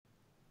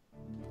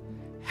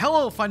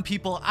Hello, fun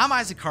people. I'm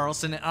Isaac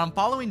Carlson, and on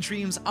Following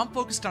Dreams, I'm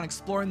focused on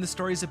exploring the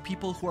stories of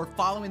people who are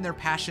following their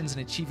passions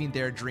and achieving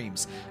their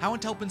dreams. I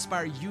want to help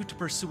inspire you to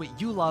pursue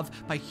what you love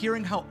by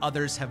hearing how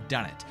others have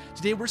done it.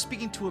 Today, we're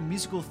speaking to a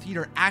musical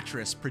theater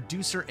actress,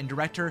 producer, and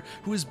director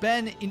who has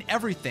been in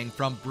everything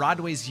from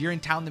Broadway's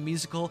Year-in-Town the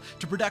Musical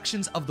to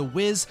productions of The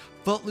Wiz,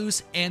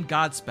 Footloose, and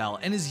Godspell,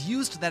 and has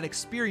used that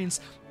experience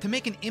to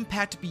make an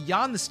impact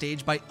beyond the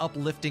stage by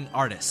uplifting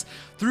artists.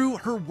 Through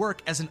her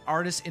work as an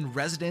artist in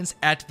residence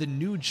at the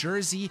New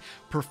Jersey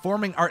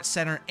Performing Arts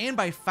Center and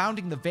by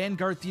founding the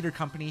Vanguard Theater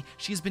Company,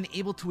 she has been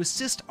able to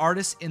assist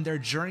artists in their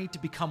journey to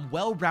become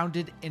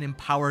well-rounded and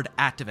empowered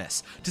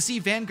activists. To see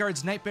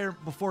Vanguard's Nightmare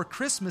Before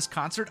Christmas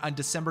concert on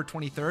December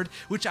 23rd,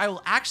 which I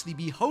will actually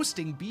be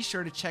hosting, be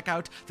sure to check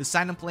out the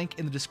sign-up link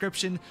in the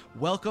description.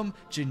 Welcome,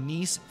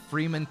 Janeece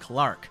Freeman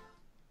Clark.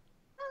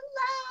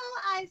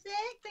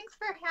 Isaac, thanks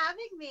for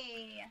having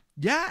me.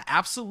 Yeah,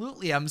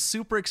 absolutely. I'm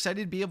super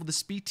excited to be able to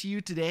speak to you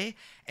today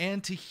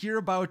and to hear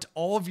about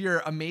all of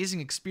your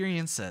amazing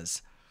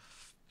experiences.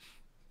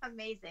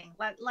 Amazing.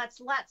 Let's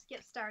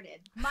get started.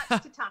 Much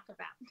to talk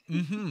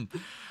about.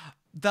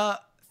 The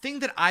thing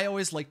that I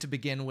always like to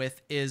begin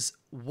with is,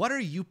 what are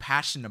you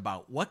passionate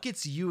about? What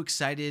gets you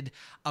excited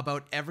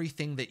about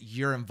everything that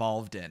you're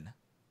involved in?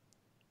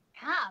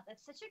 Yeah,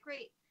 that's such a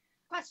great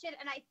question.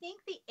 And I think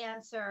the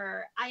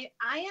answer, I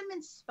am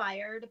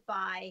inspired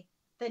by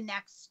the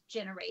next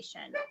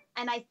generation.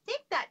 And I think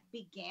that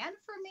began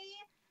for me.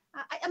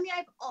 I mean,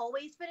 I've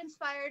always been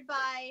inspired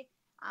by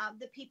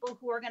the people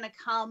who are going to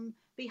come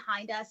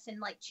behind us and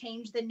like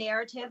change the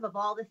narrative of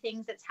all the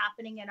things that's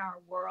happening in our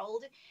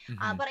world.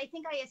 But I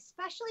think I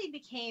especially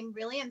became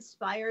really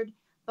inspired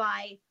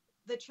by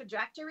the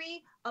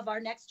trajectory of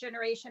our next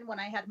generation when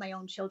I had my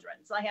own children.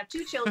 So I have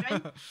two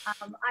children.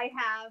 I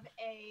have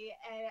a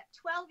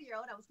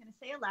 12-year-old, I was going to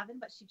say 11,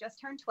 but she just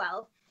turned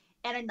 12,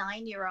 and a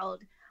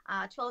 9-year-old,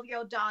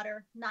 12-year-old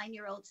daughter,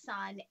 9-year-old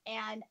son.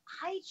 And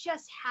I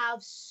just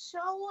have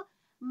so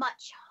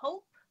much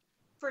hope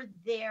for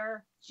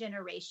their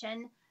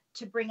generation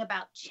to bring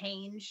about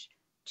change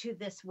to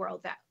this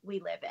world that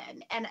we live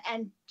in.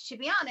 And to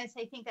be honest,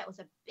 I think that was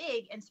a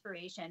big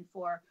inspiration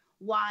for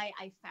why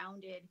I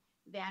founded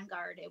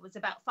Vanguard. It was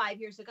about 5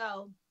 years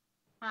ago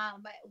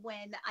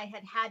when I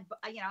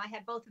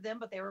had both of them,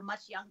 but they were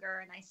much younger.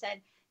 And I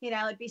said,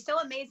 it'd be so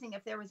amazing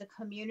if there was a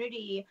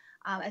community.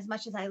 As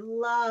much as I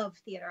love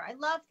theater,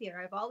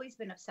 I've always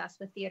been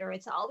obsessed with theater.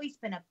 It's always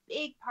been a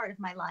big part of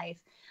my life.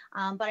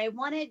 But I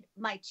wanted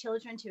my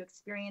children to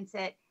experience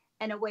it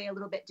in a way a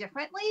little bit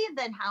differently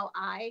than how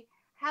I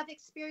have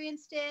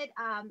experienced it,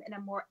 in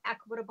a more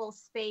equitable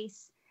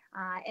space.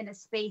 In a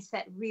space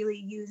that really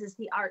uses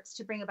the arts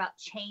to bring about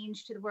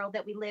change to the world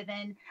that we live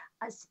in,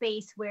 a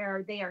space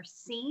where they are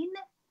seen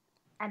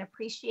and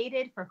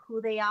appreciated for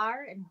who they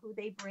are and who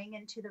they bring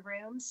into the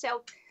room.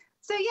 So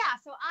I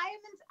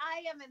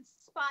am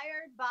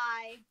inspired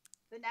by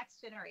the next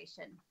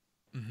generation.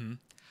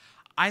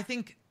 I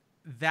think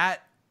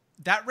that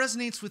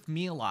resonates with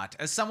me a lot.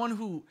 As someone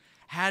who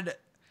had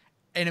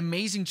an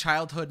amazing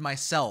childhood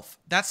myself,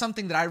 that's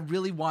something that I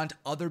really want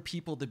other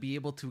people to be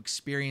able to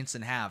experience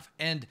and have.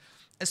 And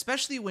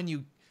especially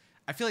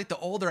I feel like the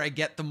older I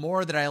get, the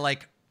more that I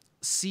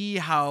see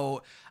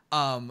how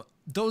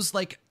those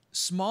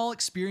small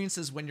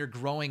experiences when you're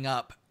growing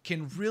up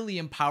can really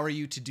empower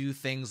you to do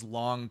things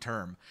long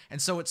term.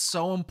 And so it's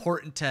so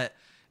important to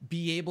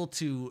be able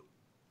to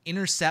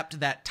intercept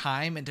that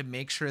time and to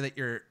make sure that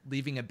you're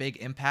leaving a big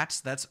impact.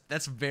 So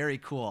that's very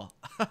cool.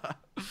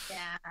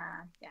 Yeah.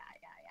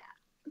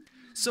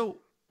 So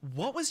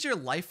what was your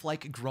life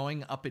like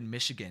growing up in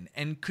Michigan?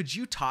 And could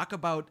you talk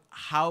about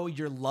how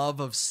your love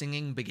of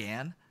singing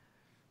began?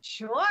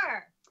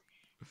 Sure.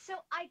 So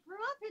I grew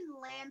up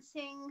in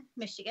Lansing,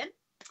 Michigan,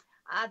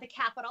 the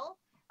capital.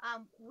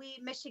 We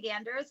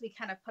Michiganders, we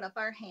kind of put up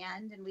our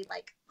hand and we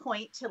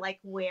point to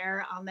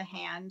where on the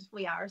hand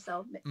we are.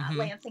 So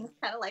Lansing's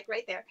kind of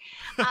right there.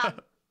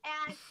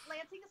 And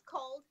Lansing is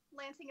cold.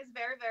 Lansing is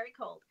very, very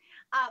cold.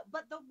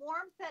 But the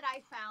warmth that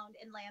I found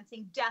in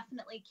Lansing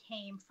definitely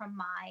came from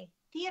my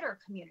theater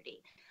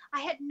community. I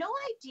had no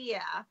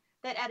idea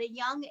that at a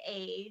young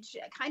age,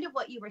 kind of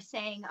what you were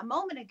saying a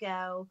moment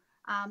ago,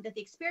 that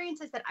the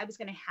experiences that I was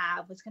going to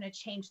have was going to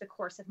change the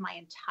course of my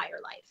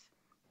entire life.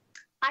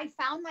 I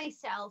found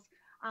myself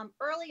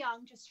early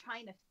on just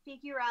trying to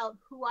figure out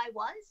who I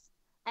was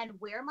and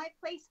where my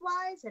place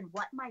was and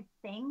what my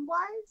thing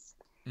was.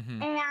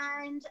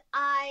 And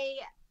I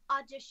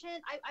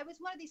auditioned. I was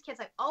one of these kids.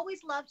 I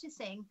always loved to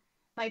sing.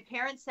 My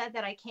parents said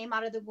that I came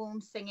out of the womb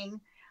singing,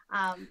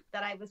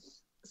 that I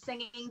was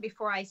singing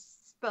before I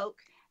spoke.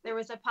 There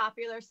was a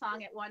popular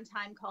song at one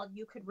time called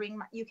You Can Ring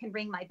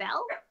My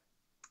Bell.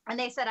 And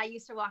they said I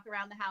used to walk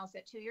around the house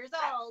at 2 years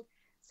old,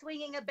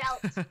 swinging a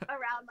belt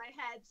around my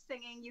head,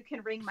 singing You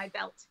Can Ring My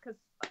Belt. Because,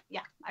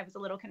 I was a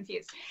little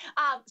confused.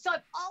 So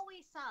I've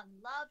always sung,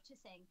 loved to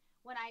sing.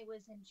 When I was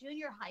in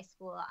junior high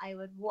school, I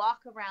would walk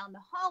around the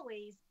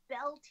hallways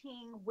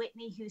belting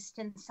Whitney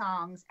Houston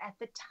songs at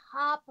the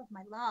top of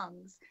my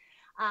lungs.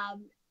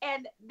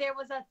 And there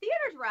was a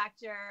theater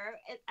director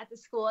at the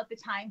school at the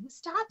time who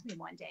stopped me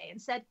one day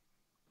and said,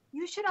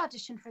 "You should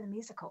audition for the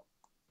musical."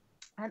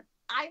 And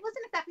I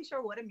wasn't exactly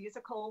sure what a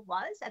musical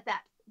was at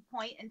that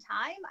point in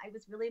time. I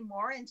was really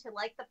more into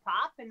like the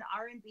pop and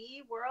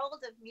R&B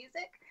world of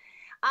music.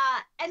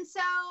 And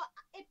so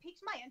it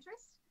piqued my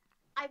interest.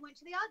 I went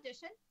to the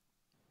audition,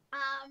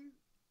 and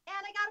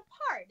I got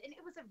a part. And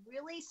it was a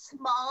really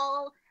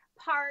small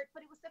part,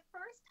 but it was the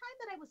first time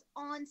that I was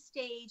on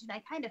stage, and I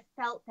kind of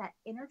felt that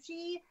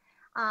energy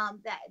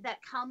that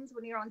comes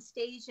when you're on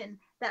stage, and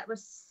that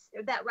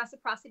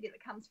reciprocity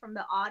that comes from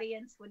the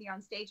audience when you're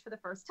on stage for the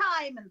first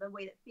time, and the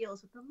way that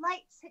feels with the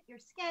lights hit your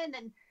skin.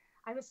 And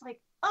I was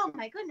like, oh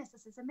my goodness,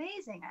 this is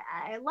amazing.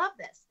 I love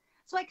this.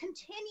 So I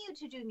continued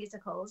to do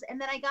musicals, and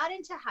then I got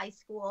into high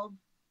school,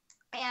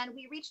 and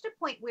we reached a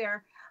point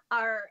where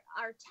our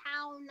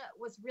town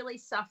was really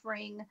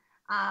suffering,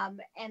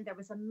 and there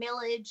was a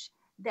millage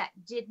that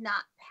did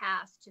not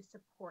pass to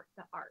support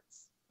the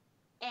arts.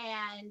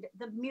 And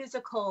the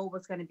musical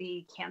was going to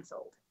be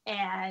canceled.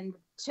 And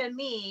to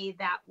me,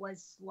 that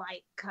was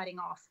like cutting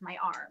off my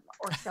arm,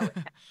 or so it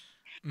felt.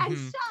 And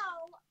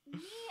so me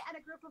and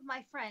a group of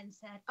my friends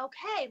said,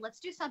 okay, let's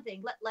do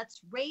something.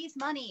 Let's raise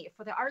money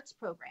for the arts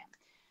program.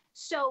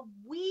 So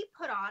we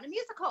put on a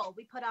musical.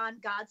 We put on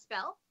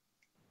Godspell.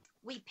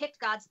 We picked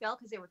Godspell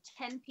because there were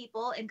 10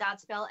 people in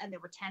Godspell, and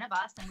there were 10 of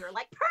us. And we were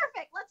like,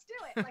 perfect, let's do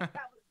it. Like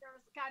there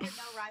was kind of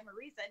no rhyme or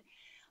reason.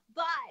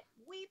 But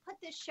we put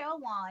this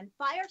show on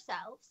by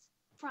ourselves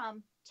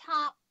from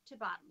top to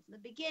bottom, from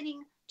the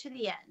beginning to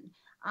the end.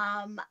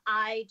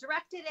 I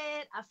directed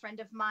it. A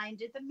friend of mine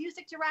did the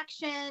music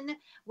direction.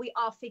 We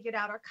all figured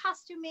out our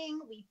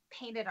costuming. We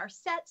painted our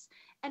sets,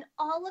 and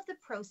all of the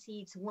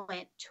proceeds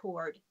went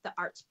toward the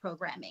arts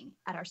programming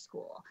at our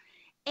school.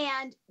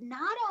 And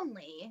not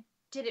only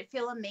did it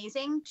feel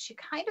amazing to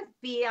kind of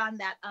be on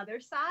that other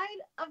side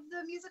of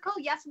the musical.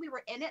 Yes, we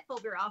were in it,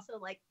 but we were also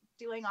like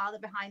doing all the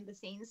behind the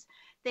scenes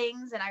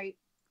things. And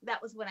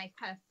that was when I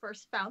kind of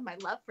first found my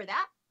love for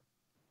that.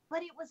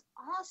 But it was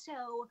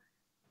also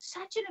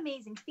such an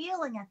amazing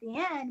feeling at the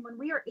end when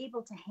we were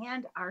able to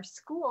hand our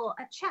school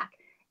a check.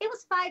 It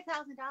was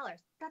 $5,000.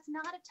 That's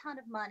not a ton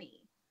of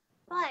money,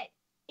 but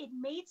it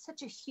made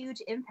such a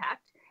huge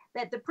impact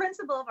that the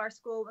principal of our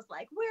school was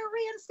like, we're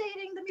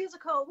reinstating the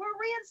musical. We're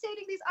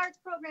reinstating these arts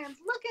programs.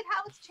 Look at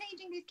how it's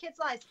changing these kids'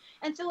 lives.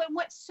 And so it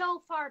went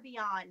so far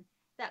beyond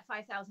that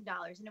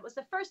 $5,000. And it was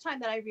the first time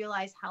that I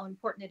realized how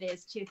important it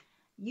is to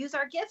use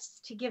our gifts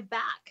to give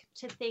back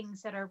to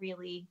things that are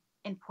really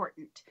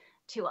important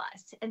to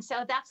us. And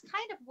so that's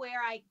kind of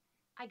where I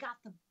got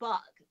the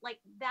bug. Like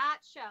that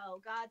show,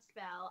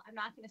 Godspell, I'm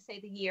not going to say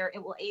the year,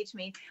 it will age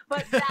me,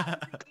 but that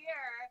was the year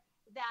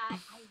that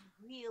I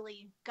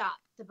really got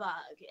the bug,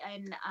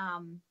 and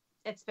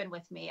it's been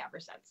with me ever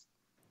since.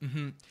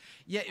 Mm-hmm.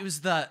 Yeah, it was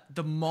the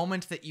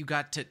moment that you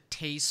got to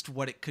taste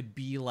what it could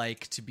be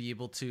like to be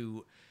able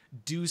to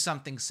do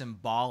something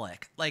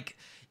symbolic. Like,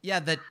 yeah,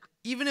 that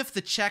even if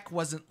the check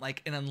wasn't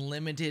like an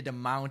unlimited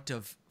amount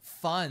of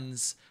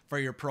funds for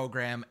your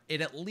program,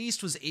 it at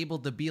least was able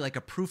to be like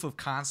a proof of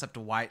concept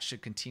of why it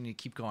should continue to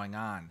keep going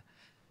on.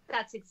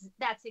 That's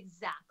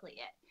exactly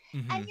it.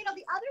 Mm-hmm. And, you know,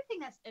 the other thing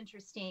that's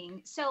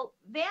interesting, so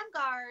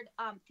Vanguard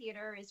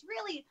Theater is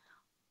really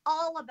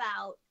all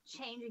about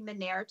changing the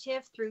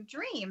narrative through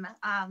dream.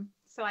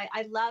 So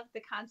I love the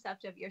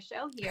concept of your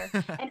show here.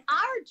 And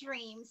our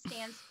dream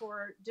stands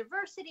for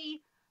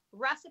diversity,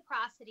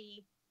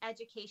 reciprocity,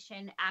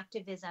 education,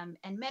 activism,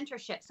 and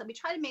mentorship. So we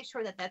try to make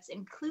sure that that's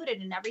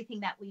included in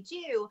everything that we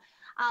do.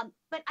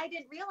 But I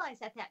didn't realize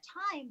at that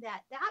time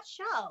that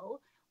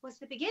show was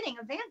the beginning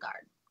of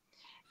Vanguard.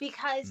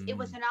 Because it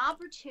was an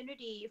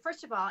opportunity.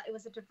 First of all, it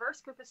was a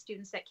diverse group of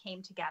students that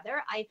came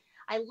together.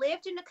 I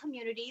lived in a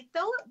community,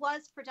 though it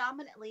was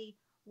predominantly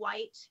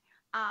white.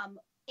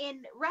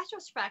 In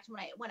retrospect,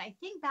 when I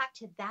think back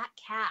to that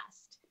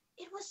cast,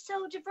 it was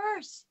so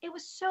diverse. It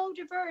was so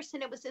diverse.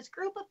 And it was this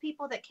group of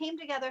people that came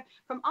together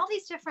from all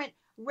these different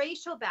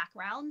racial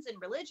backgrounds and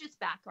religious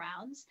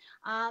backgrounds.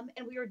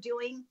 And we were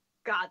doing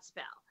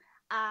Godspell.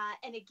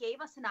 And it gave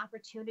us an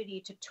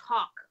opportunity to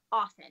talk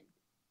often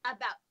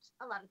about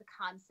a lot of the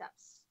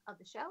concepts of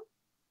the show,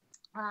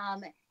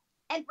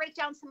 and break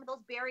down some of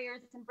those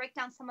barriers and break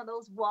down some of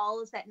those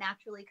walls that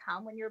naturally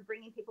come when you're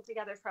bringing people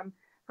together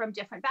from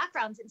different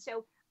backgrounds. And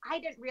so I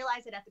didn't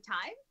realize it at the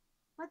time,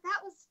 but that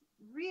was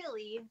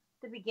really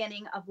the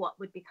beginning of what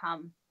would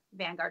become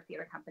Vanguard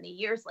Theater Company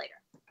years later,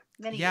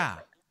 many years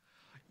later.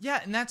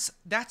 Yeah, and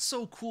that's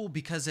so cool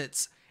because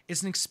it's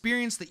an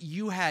experience that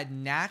you had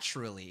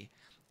naturally,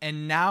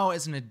 and now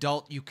as an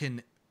adult you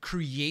can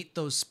create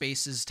those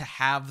spaces to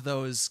have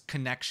those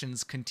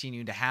connections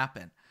continue to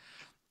happen.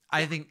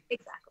 I think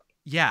exactly.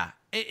 Yeah,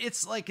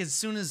 it's like as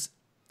soon as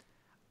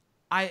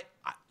I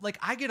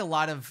get a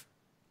lot of,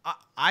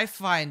 I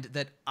find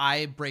that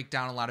I break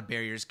down a lot of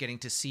barriers getting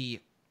to see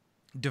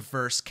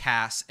diverse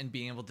casts and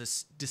being able to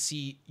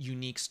see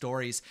unique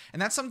stories.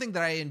 And that's something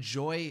that I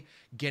enjoy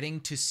getting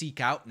to seek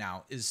out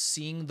now, is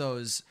seeing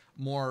those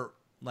more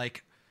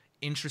like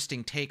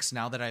interesting takes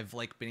now that I've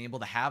like been able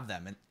to have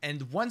them.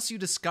 And once you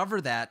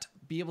discover that,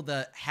 be able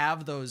to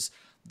have those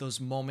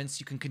moments,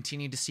 you can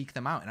continue to seek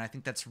them out. And I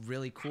think that's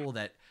really cool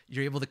that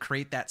you're able to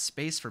create that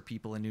space for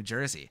people in New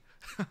Jersey.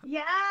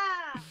 Yeah.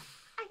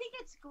 I think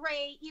it's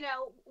great, you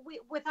know,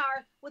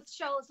 with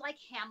shows like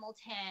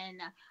Hamilton,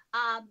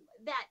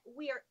 that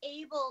we are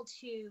able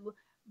to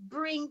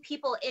bring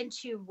people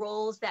into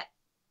roles that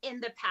in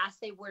the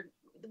past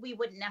we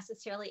wouldn't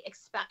necessarily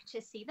expect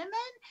to see them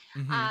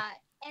in.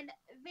 And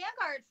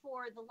Vanguard,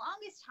 for the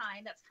longest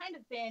time, that's kind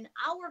of been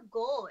our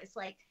goal, is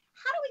like,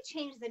 how do we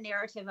change the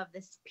narrative of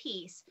this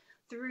piece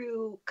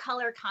through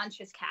color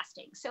conscious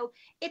casting? So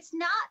it's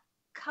not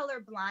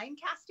colorblind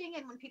casting.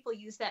 And when people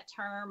use that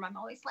term, I'm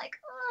always like,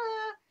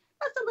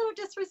 that's a little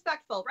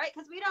disrespectful, right?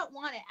 Because we don't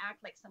want to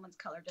act like someone's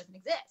color doesn't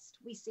exist.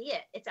 We see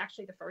it. It's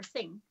actually the first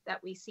thing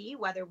that we see,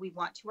 whether we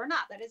want to or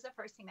not. That is the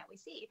first thing that we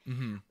see.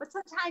 But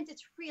sometimes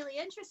it's really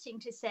interesting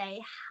to say,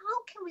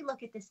 how can we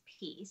look at this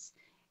piece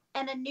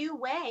in a new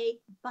way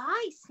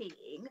by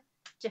seeing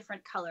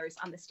different colors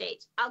on the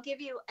stage? I'll give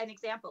you an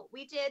example.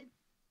 We did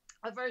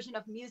a version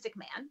of Music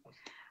Man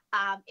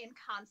in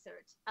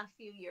concert a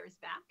few years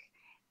back.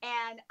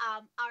 And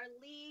our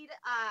lead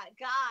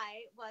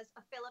guy was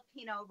a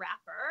Filipino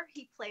rapper.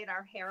 He played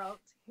our Harold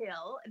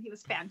Hill, and he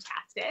was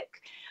fantastic.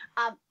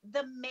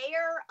 The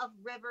mayor of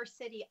River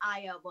City,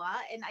 Iowa,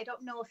 and I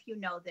don't know if you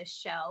know this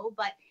show,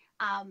 but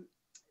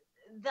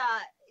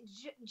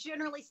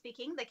generally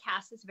speaking, the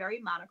cast is very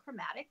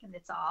monochromatic, and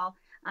it's all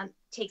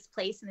takes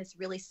place in this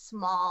really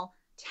small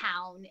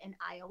town in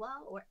Iowa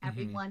where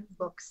everyone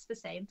looks the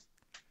same.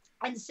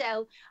 And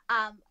so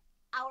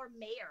our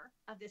mayor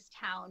of this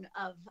town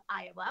of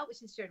Iowa,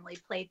 which is generally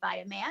played by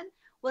a man,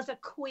 was a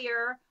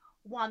queer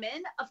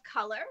woman of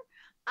color.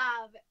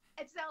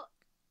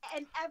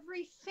 And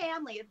every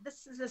family,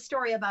 this is a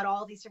story about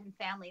all these different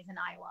families in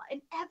Iowa,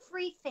 and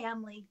every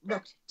family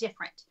looked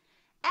different.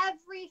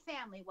 Every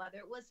family, whether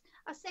it was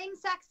a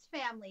same-sex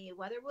family,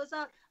 whether it was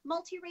a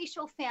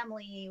multiracial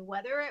family,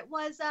 whether it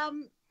was,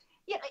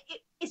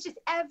 it's just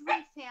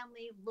every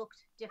family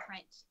looked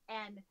different.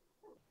 And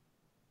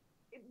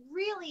it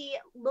really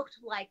looked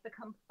like the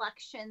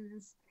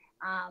complexions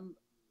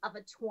of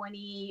a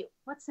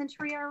what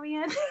century are we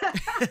in?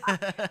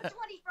 The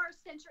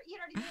 21st century, you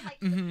know what I mean? Like,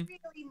 it's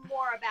really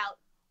more about,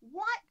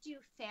 what do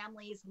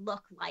families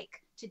look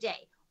like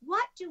today?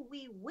 What do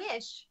we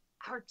wish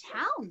our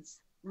towns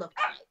looked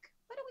like?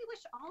 What do we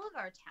wish all of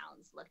our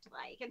towns looked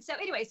like? And so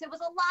anyways, it was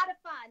a lot of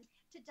fun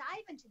to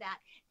dive into that.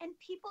 And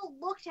people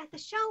looked at the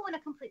show in a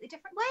completely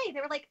different way.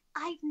 They were like,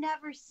 I've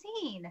never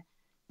seen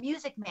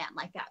Music Man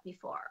like that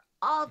before.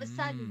 All of a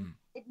sudden,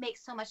 it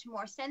makes so much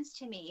more sense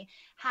to me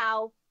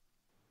how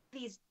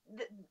the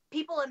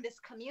people in this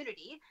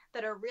community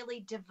that are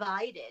really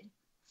divided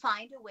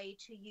find a way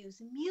to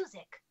use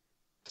music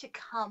to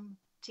come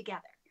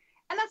together.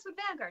 And that's what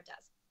Vanguard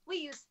does. We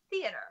use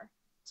theater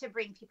to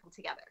bring people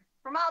together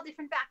from all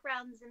different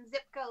backgrounds and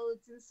zip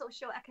codes and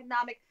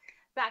socioeconomic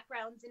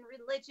backgrounds and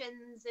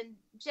religions and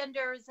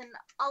genders and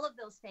all of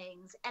those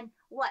things. And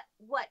what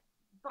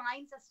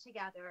binds us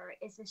together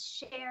is a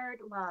shared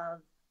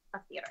love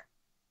of theater.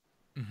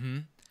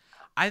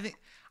 I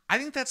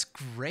think that's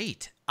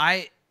great.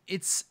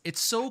 It's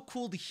so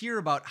cool to hear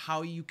about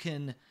how you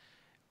can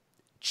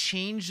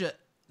change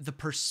the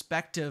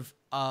perspective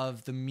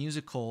of the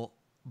musical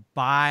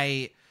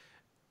by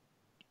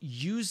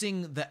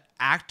using the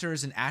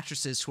actors and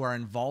actresses who are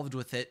involved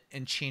with it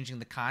and changing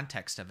the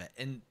context of it.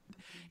 And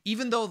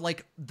even though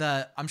like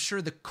I'm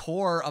sure the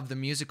core of the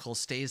musical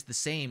stays the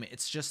same,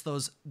 it's just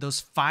those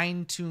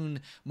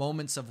fine-tuned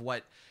moments of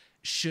what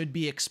should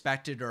be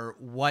expected or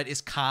what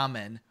is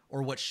common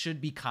or what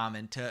should be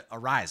common to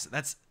arise.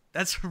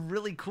 That's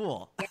really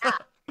cool. Yeah.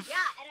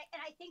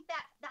 And I think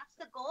that's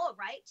the goal,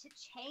 right? To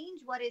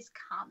change what is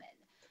common,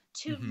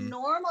 to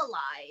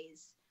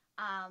normalize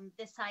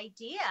this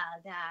idea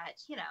that,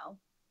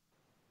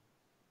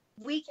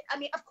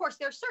 of course,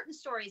 there are certain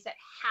stories that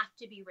have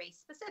to be race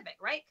specific,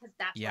 right? Because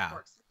that's what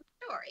works in the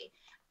story.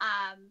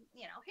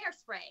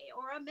 Hairspray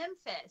or a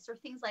Memphis or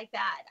things like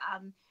that.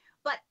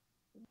 But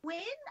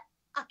when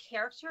a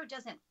character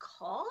doesn't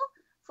call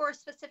for a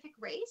specific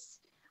race,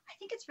 I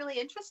think it's really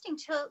interesting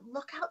to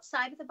look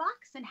outside of the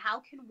box and how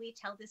can we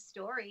tell this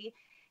story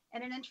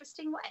in an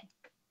interesting way.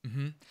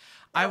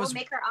 That will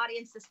make our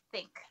audiences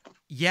think.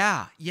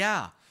 Yeah.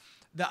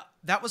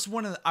 That was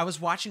I was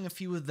watching a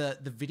few of the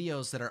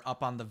videos that are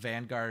up on the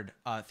Vanguard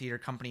Theater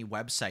Company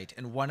website,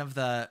 and one of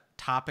the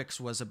topics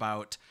was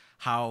about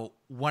how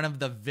one of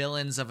the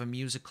villains of a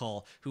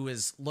musical, who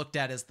is looked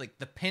at as like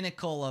the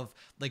pinnacle of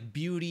like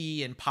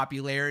beauty and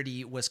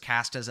popularity, was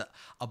cast as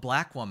a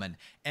black woman,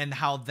 and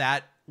how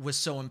that was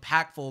so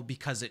impactful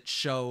because it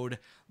showed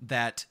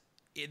that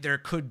there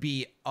could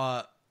be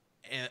a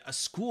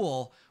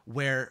school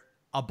where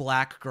a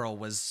black girl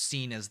was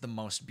seen as the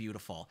most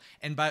beautiful,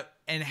 and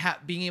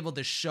being able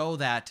to show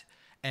that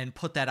and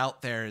put that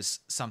out there is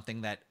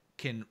something that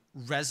can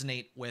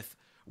resonate with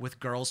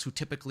girls who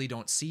typically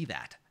don't see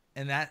that.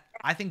 And that,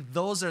 I think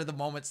those are the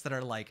moments that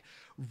are like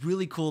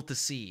really cool to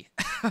see.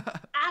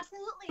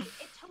 Absolutely.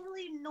 It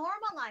totally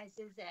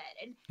normalizes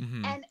it.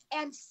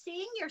 And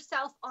seeing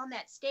yourself on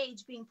that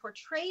stage being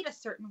portrayed a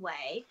certain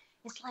way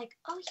is like,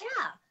 oh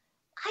yeah,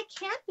 I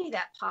can't be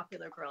that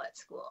popular girl at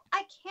school.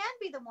 I can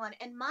be the one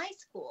in my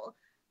school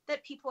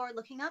that people are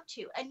looking up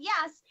to. And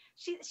yes,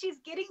 she's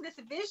getting this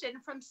vision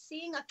from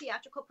seeing a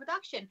theatrical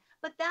production,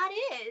 but that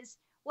is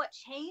what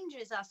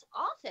changes us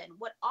often,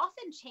 what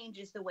often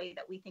changes the way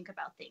that we think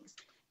about things.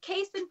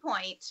 Case in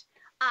point,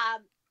 I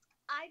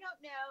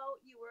don't know,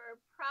 you were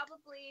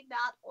probably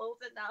not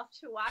old enough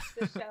to watch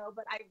the show,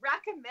 but I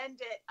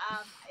recommend it.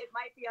 It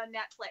might be on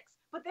Netflix,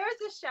 but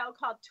there's a show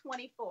called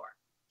 24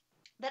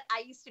 that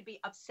I used to be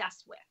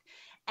obsessed with.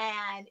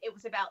 And it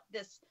was about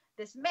this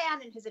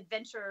man and his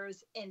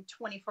adventures in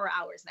 24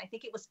 hours. And I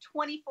think it was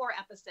 24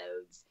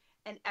 episodes,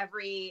 and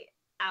every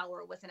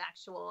hour was an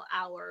actual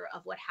hour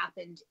of what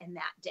happened in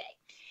that day.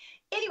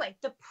 Anyway,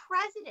 the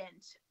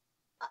president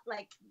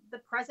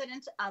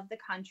of the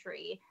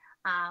country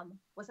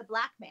was a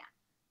Black man.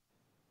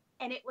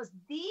 And it was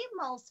the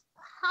most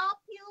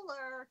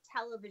popular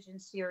television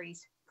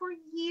series for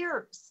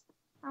years.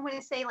 I want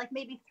to say like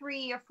maybe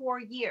 3 or 4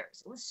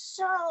 years. It was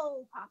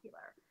so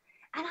popular.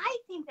 And I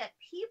think that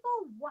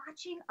people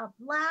watching a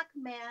Black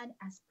man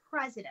as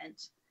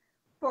president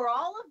for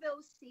all of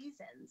those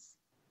seasons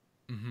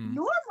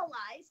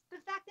normalized the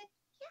fact that,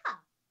 yeah,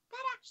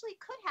 that actually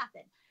could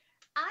happen.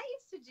 I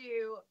used to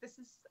do, this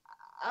is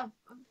a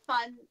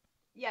fun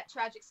yet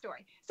tragic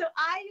story. So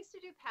I used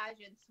to do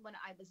pageants when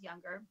I was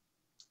younger.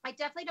 I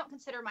definitely don't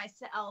consider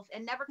myself,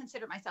 and never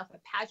considered myself, a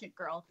pageant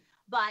girl,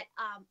 but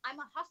I'm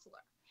a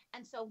hustler.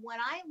 And so when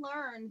I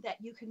learned that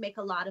you could make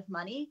a lot of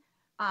money,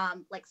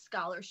 like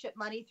scholarship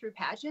money through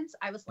pageants,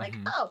 I was like,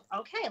 oh,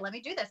 okay, let me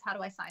do this. How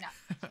do I sign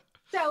up?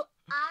 So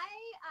I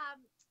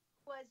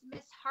was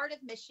Miss Heart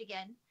of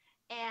Michigan,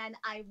 and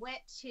I went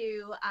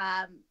to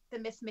the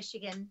Miss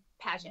Michigan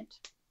pageant,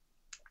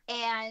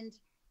 and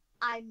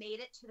I made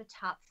it to the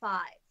top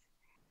 5.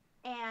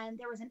 And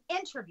there was an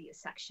interview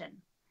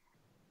section.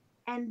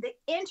 And the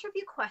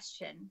interview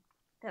question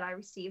that I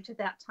received at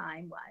that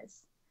time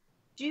was,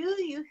 do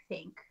you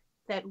think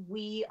that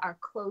we are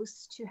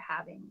close to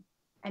having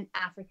an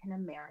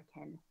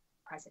African-American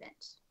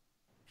president?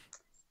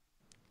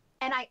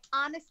 And I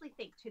honestly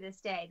think to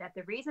this day that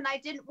the reason I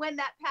didn't win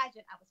that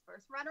pageant, I was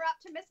first runner-up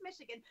to Miss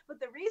Michigan, but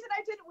the reason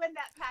I didn't win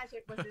that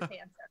pageant was this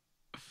answer.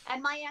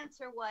 And my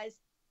answer was,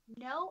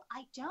 no,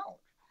 I don't.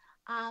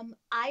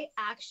 I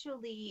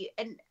actually,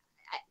 and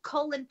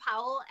Colin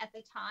Powell at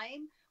the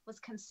time was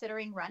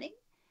considering running.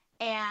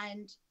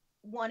 And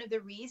one of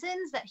the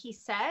reasons that he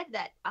said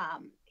that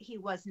he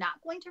was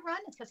not going to run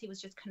is because he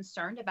was just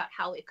concerned about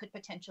how it could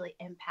potentially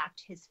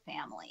impact his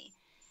family.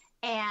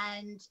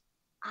 And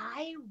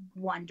I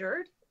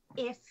wondered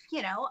if,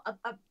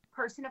 a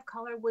person of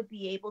color would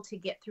be able to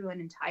get through an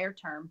entire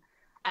term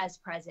as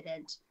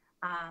president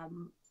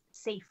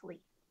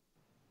safely.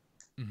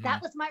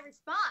 That was my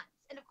response.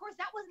 And of course,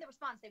 that wasn't the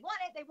response they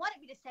wanted. They wanted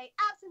me to say,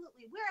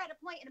 absolutely, we're at a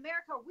point in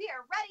America where we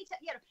are ready to,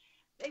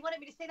 they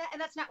wanted me to say that.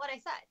 And that's not what I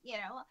said,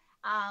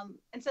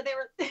 And so they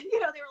were, they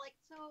were like,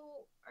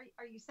 so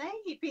are you saying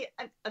he'd be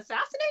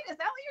assassinated? Is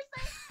that what you're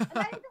saying? And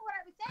that isn't what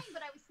I was saying,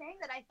 but I was saying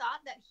that I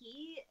thought that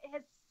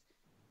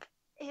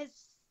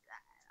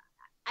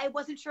I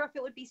wasn't sure if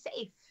it would be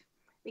safe,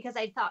 because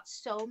I thought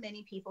so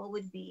many people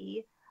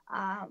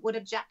would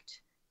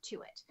object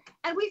to it.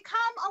 And we've come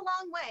a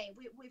long way.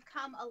 We've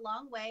come a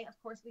long way.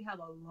 Of course, we have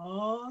a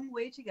long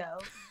way to go,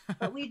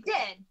 but we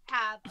did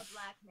have a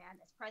Black man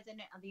as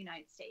president of the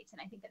United States. And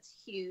I think that's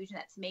huge and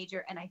that's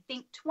major. And I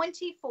think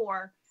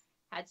 24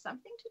 had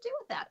something to do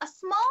with that. A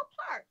small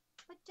part,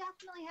 but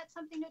definitely had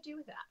something to do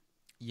with that.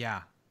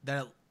 Yeah,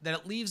 that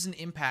it leaves an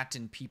impact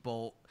in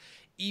people,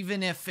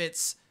 even if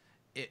it's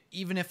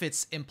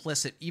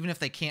implicit, even if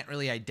they can't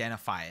really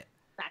identify it.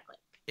 Exactly.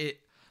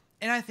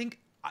 And I think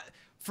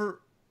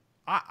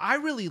I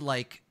really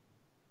like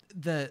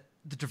the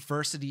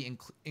diversity,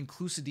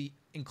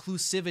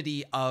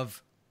 inclusivity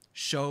of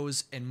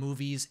shows and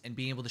movies and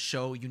being able to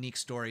show unique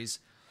stories,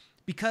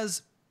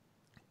 because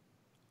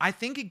I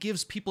think it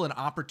gives people an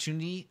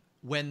opportunity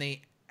when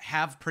they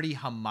have pretty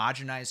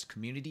homogenized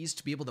communities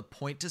to be able to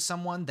point to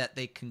someone that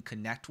they can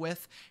connect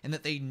with and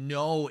that they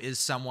know is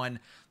someone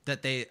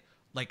that they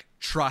like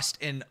trust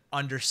and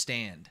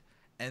understand.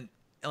 And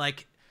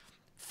like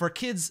for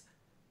kids,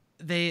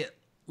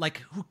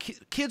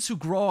 kids who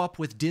grow up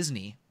with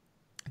Disney,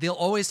 they'll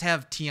always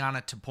have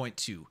Tiana to point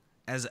to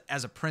as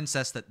a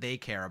princess that they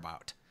care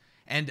about.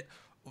 And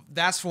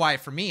that's why,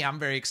 for me, I'm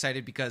very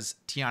excited, because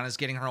Tiana's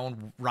getting her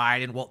own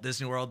ride in Walt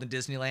Disney World and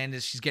Disneyland,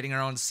 and she's getting her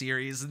own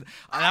series. And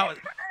I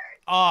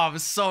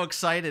was so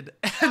excited.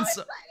 So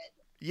excited.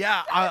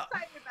 Yeah. So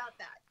excited about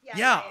that.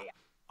 Yeah.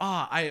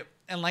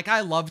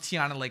 I love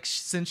Tiana,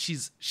 since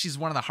she's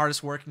one of the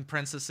hardest working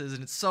princesses,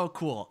 and it's so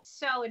cool.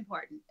 So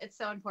important. It's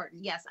so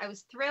important. Yes, I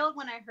was thrilled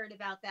when I heard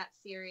about that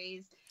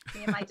series.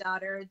 Me and my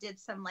daughter did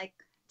some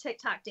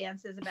TikTok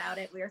dances about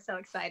it. We were so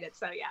excited.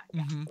 So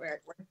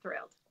we're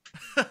thrilled.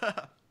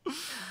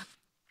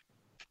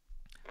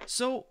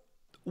 So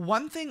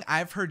One thing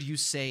I've heard you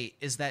say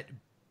is that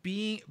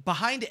being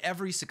behind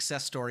every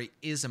success story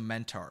is a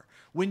mentor.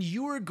 When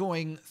you were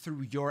going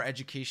through your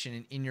education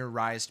and in your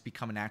rise to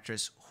become an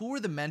actress, who were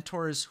the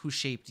mentors who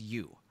shaped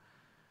you?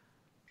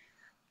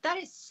 That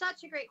is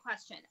such a great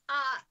question.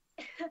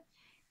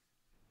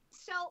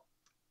 So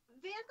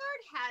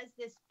Vanguard has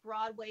this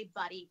Broadway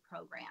buddy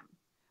program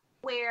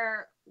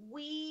where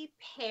we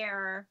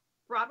pair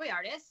Broadway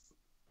artists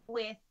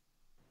with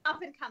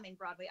up and coming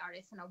Broadway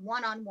artists in a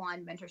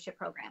one-on-one mentorship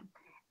program.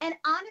 And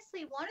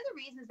honestly, one of the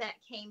reasons that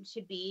came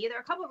to be, there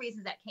are a couple of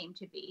reasons that came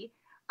to be,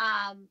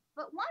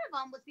 but one of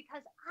them was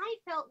because I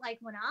felt like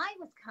when I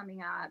was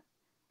coming up,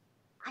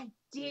 I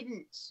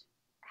didn't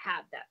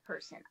have that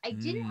person. I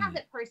didn't have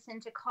that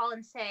person to call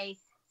and say,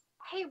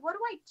 hey, what do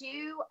I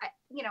do?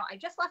 I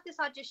just left this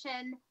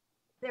audition.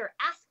 They're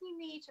asking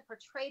me to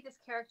portray this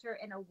character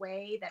in a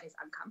way that is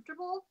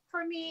uncomfortable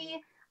for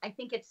me. I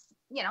think it's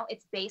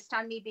based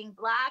on me being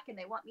Black and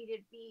they want me to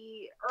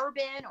be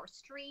urban or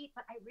street,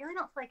 but I really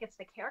don't feel like it's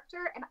the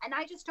character. And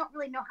I just don't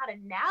really know how to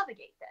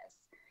navigate this.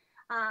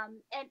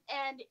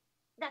 And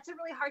that's a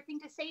really hard thing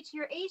to say to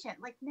your agent.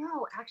 Like,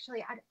 no,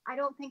 actually, I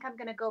don't think I'm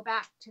going to go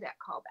back to that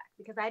callback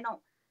because I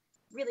don't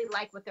really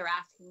like what they're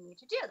asking me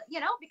to do,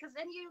 because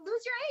then you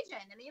lose your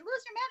agent and then you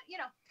lose your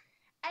man,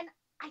 and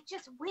I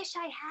just wish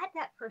I had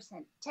that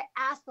person to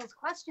ask those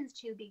questions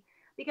to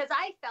because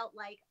I felt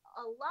like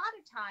a lot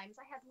of times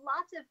I had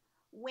lots of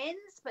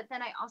wins, but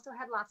then I also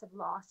had lots of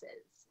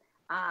losses,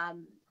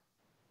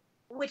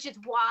 which is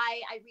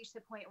why I reached the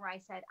point where I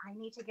said, I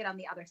need to get on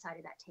the other side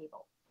of that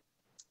table.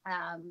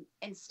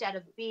 Instead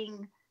of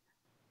being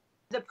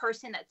the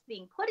person that's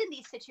being put in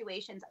these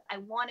situations, I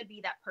want to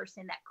be that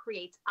person that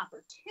creates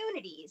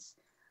opportunities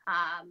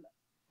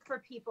for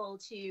people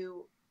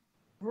to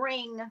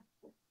bring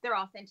their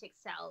authentic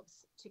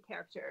selves to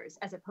characters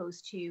as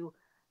opposed to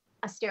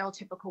a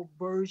stereotypical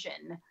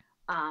version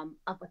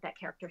of what that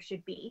character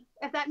should be,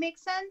 if that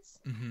makes sense.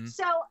 Mm-hmm.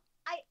 So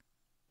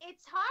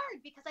it's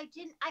hard because I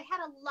had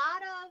a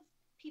lot of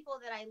people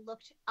that I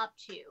looked up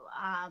to.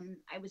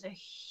 I was a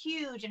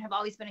huge and have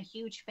always been a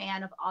huge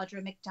fan of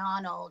Audra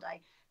McDonald.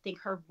 I think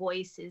her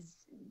voice is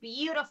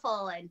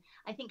beautiful. And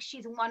I think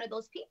she's one of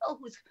those people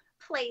who's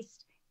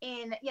placed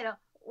in,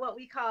 what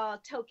we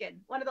call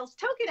one of those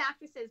token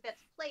actresses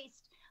that's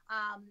placed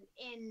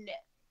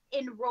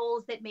in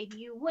roles that maybe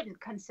you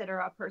wouldn't consider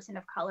a person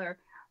of color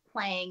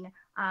playing.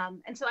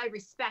 And so I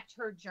respect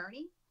her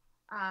journey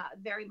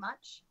very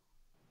much.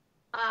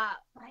 But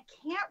I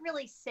can't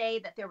really say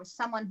that there was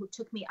someone who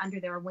took me under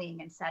their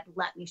wing and said,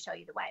 let me show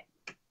you the way.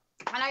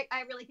 And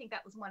I really think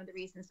that was one of the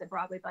reasons the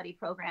Broadway Buddy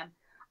program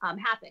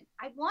happened.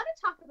 I want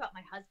to talk about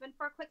my husband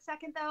for a quick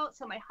second, though.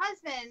 So my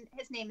husband,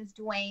 his name is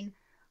Dwayne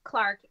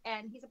Clark,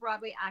 and he's a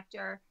Broadway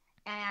actor.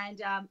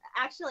 And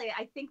actually,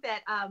 I think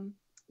that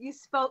you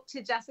spoke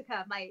to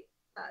Jessica, my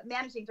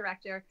managing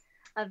director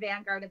of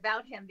Vanguard,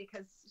 about him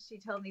because she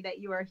told me that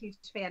you were a huge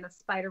fan of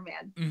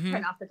Spider-Man, mm-hmm.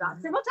 Turn Off the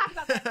Dogs. And we'll talk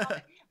about that in a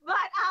moment. But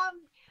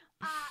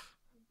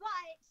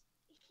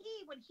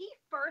when he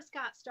first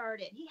got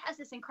started, he has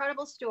this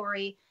incredible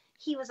story.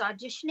 He was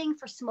auditioning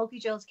for Smokey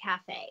Joe's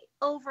Cafe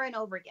over and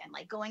over again,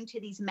 like going to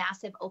these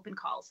massive open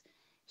calls.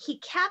 He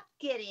kept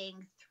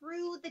getting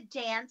through the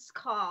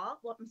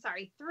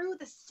through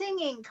the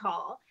singing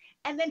call,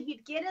 and then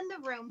he'd get in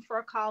the room for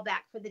a call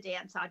back for the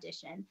dance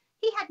audition.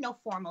 He had no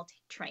formal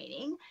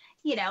training.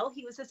 He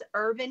was this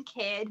urban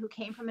kid who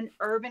came from an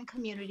urban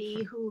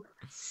community who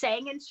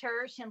sang in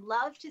church and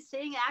loved to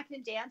sing, act,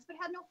 and dance, but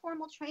had no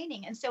formal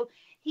training. And so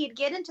he'd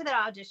get into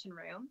that audition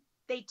room.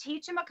 They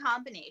teach him a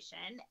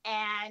combination,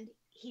 and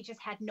he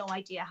just had no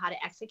idea how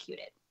to execute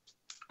it.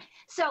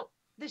 So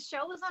the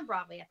show was on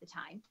Broadway at the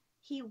time.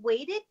 He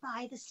waited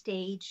by the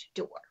stage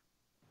door,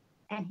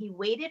 and he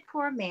waited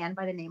for a man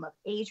by the name of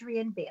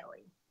Adrian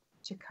Bailey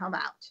to come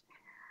out.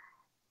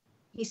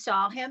 He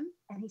saw him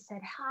and he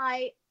said,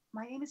 hi,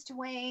 my name is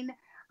Dwayne.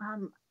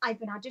 I've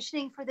been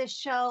auditioning for this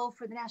show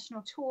for the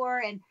national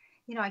tour, and,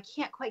 I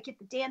can't quite get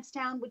the dance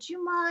down. Would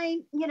you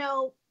mind,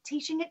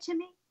 teaching it to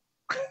me?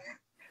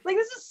 Like,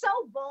 this is so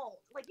bold.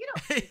 Like, you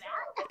don't do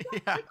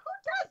that. Yeah. Like, who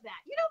does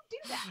that? You don't do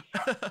that.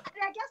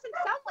 And I guess in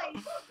some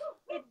ways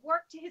it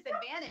worked to his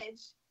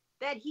advantage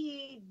that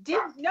he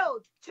didn't know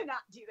to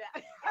not do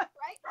that.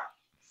 Right?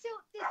 So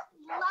this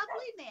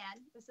lovely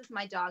man, this is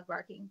my dog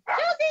barking.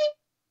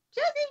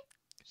 Josie!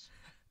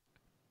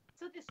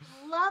 So this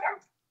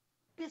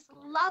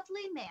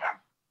lovely man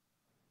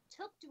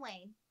took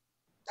Dwayne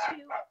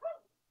to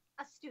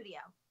a studio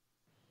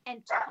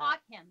and taught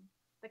him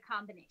the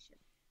combination.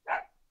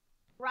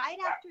 Right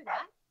after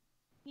that,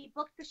 he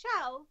booked the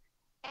show,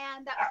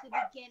 and that was the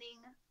beginning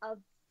of,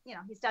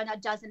 he's done a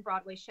dozen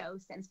Broadway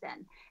shows since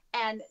then.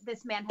 And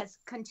this man has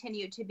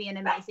continued to be an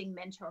amazing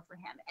mentor for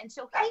him. And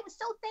so he was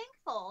so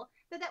thankful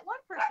that one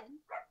person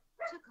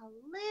took a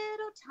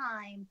little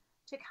time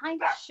to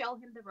kind of show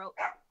him the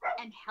ropes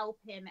and help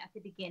him at the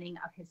beginning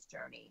of his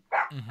journey.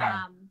 Mm-hmm.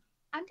 I'm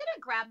going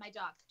to grab my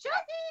dog.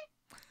 Josie!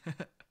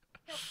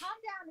 So calm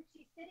down if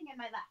she's sitting in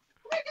my lap.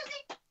 Come here,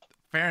 Josie!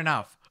 Fair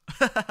enough.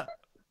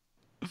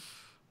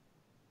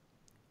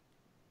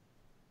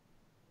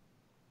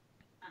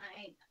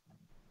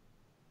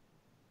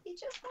 You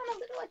just want a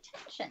little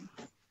attention.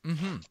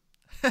 Mm-hmm.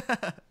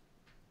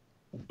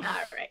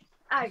 All right.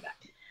 I got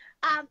it.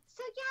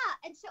 So yeah,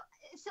 and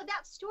so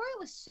that story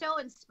was so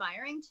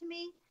inspiring to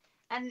me.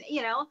 And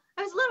I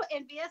was a little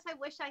envious. I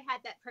wish I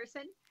had that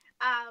person.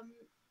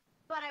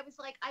 But I was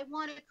like, I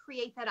want to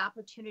create that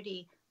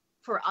opportunity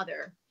for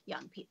other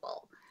young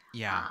people.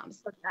 Yeah.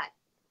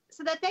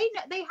 So that they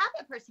have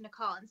that person to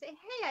call and say,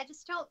 hey, I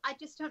just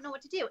don't know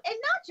what to do. And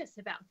not just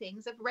about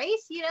things of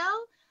race, we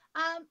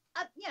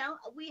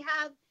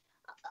have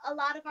a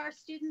lot of our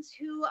students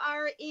who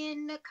are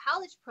in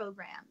college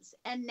programs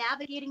and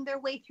navigating their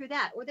way through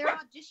that, or they're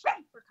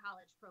auditioning for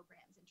college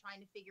programs and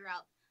trying to figure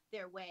out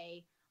their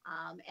way.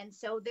 And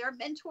so their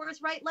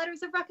mentors write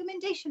letters of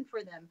recommendation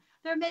for them.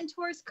 Their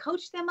mentors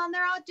coach them on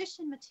their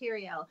audition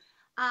material.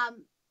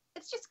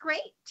 It's just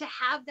great to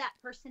have that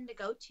person to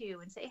go to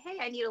and say, hey,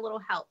 I need a little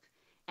help.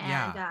 And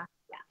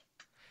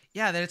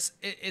yeah, that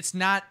it's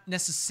not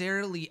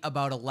necessarily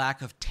about a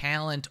lack of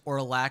talent or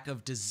a lack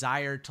of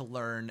desire to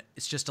learn.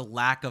 It's just a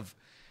lack of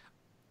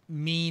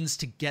means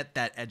to get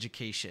that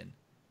education,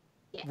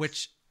 yes.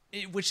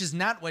 which is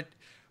not what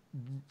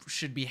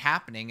should be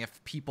happening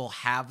if people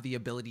have the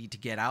ability to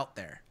get out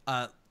there.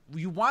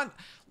 You want,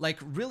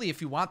 really,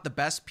 if you want the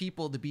best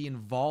people to be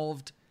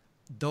involved,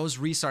 those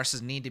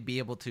resources need to be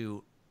able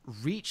to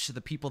reach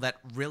the people that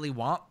really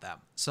want them.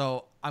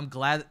 So I'm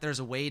glad that there's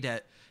a way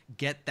to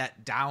get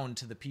that down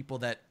to the people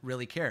that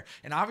really care.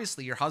 And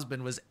obviously your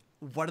husband was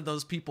one of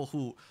those people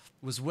who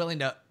was willing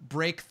to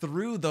break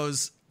through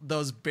those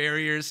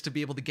barriers to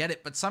be able to get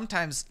it. But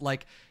sometimes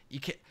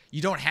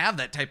you don't have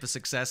that type of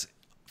success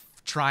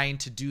trying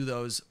to do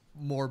those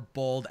more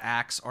bold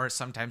acts, or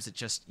sometimes it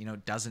just,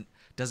 doesn't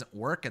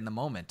work in the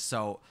moment.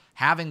 So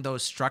having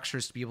those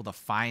structures to be able to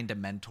find a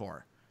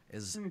mentor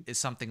is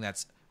something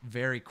that's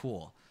very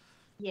cool.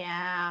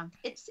 Yeah,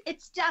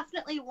 it's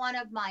definitely one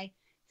of my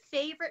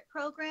favorite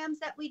programs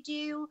that we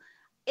do.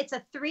 It's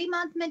a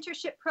 3-month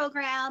mentorship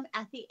program.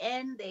 At the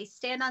end, they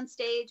stand on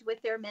stage with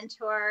their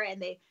mentor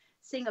and they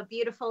sing a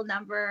beautiful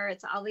number.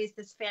 It's always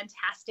this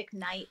fantastic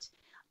night.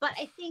 But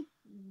I think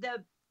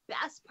the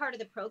best part of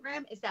the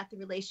program is that the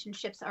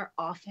relationships are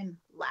often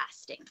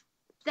lasting.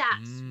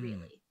 That's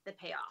really the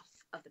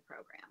payoff of the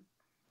program.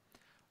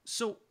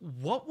 So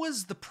what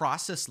was the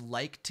process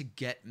like to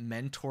get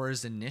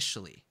mentors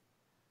initially?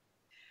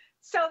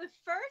 So the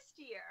first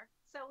year,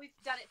 so we've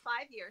done it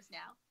 5 years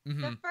now.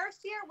 Mm-hmm. The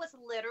first year was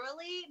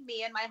literally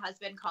me and my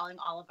husband calling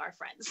all of our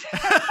friends.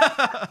 Saying, hey,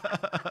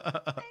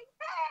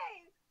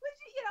 we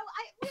have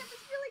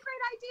this really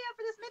great idea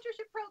for this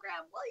mentorship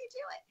program. Will you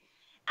do it?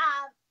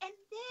 And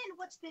then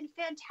what's been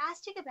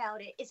fantastic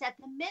about it is that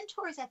the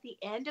mentors at the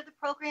end of the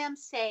program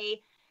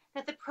say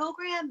that the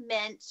program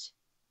meant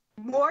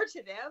more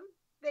to them.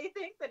 They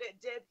think that it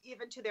did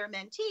even to their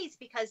mentees,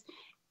 because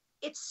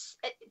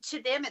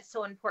to them, it's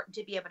so important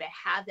to be able to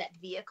have that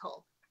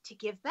vehicle to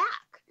give back.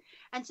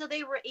 And so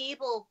they were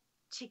able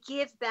to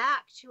give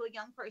back to a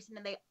young person,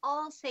 and they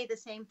all say the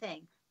same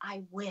thing.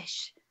 I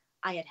wish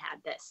I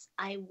had this.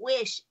 I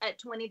wish at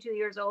 22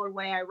 years old,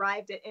 when I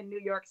arrived in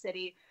New York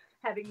City,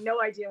 having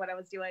no idea what I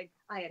was doing,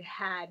 I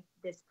had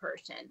this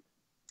person.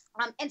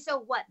 And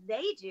so what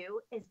they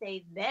do is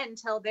they then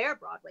tell their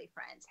Broadway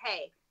friends,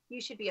 hey, you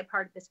should be a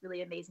part of this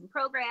really amazing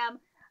program.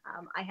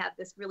 I have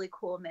this really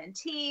cool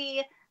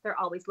mentee. They're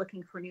always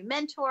looking for new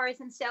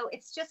mentors. And so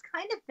it's just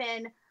kind of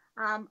been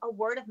a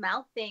word of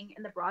mouth thing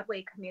in the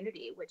Broadway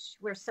community, which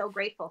we're so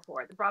grateful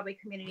for. The Broadway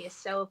community is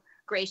so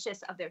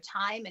gracious of their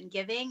time and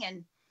giving.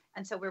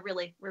 And so we're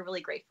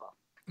really grateful.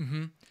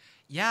 Mm-hmm.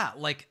 Yeah.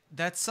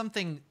 That's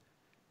something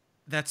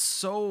that's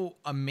so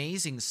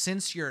amazing,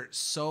 since you're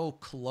so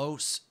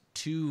close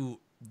to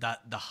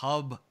the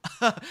hub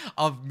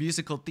of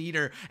musical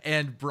theater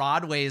and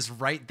Broadway is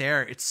right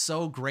there. It's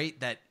so great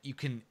that you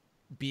can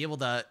be able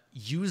to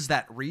use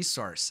that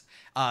resource.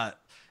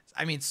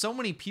 So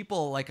many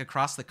people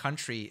across the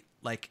country,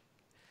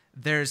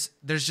 there's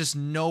just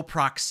no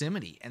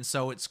proximity. And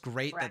so it's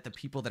great that the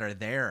people that are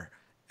there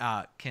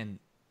can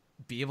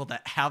be able to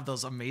have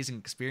those amazing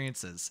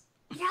experiences.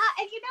 Yeah.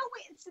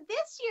 And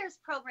this year's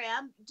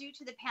program, due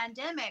to the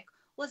pandemic,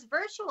 was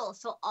virtual.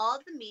 So all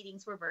of the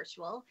meetings were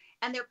virtual,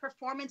 and their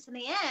performance in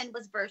the end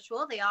was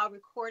virtual. They all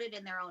recorded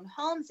in their own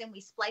homes, and we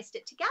spliced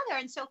it together.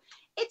 And so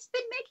it's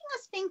been making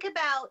us think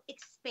about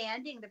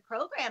expanding the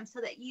program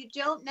so that you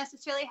don't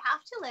necessarily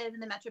have to live in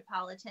the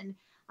metropolitan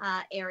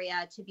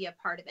area to be a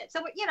part of it.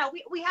 So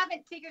we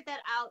haven't figured that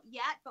out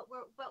yet, but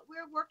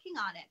we're working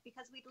on it,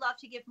 because we'd love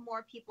to give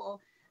more people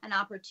an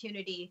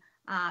opportunity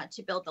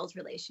to build those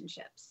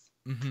relationships.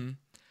 Mm-hmm.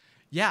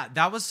 Yeah,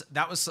 that was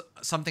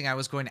something I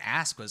was going to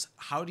ask, was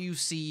how do you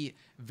see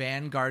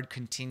Vanguard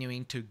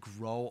continuing to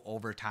grow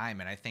over time?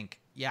 And I think,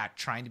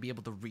 trying to be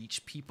able to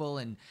reach people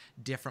in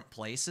different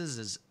places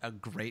is a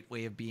great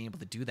way of being able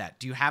to do that.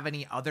 Do you have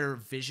any other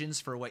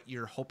visions for what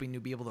you're hoping to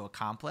be able to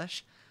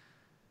accomplish?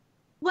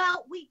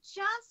 Well, we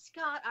just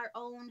got our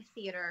own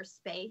theater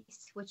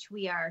space, which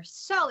we are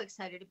so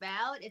excited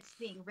about. It's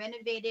being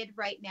renovated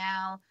right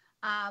now.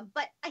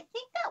 But I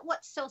think that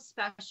what's so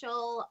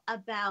special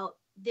about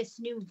this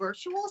new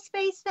virtual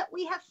space that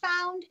we have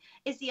found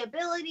is the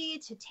ability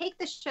to take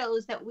the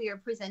shows that we are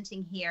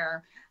presenting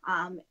here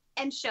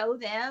and show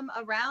them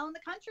around the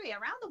country,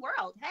 around the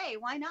world. Hey,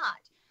 why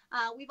not?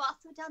 We've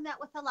also done that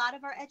with a lot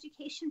of our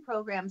education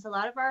programs, a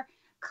lot of our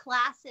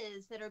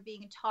classes that are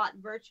being taught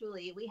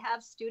virtually. We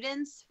have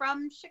students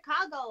from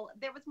Chicago.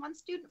 There was one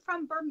student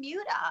from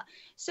Bermuda.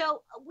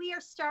 So we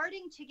are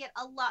starting to get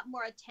a lot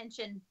more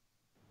attention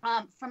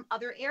from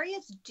other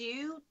areas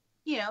due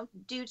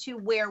to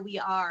where we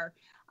are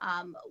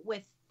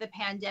with the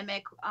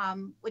pandemic,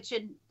 which,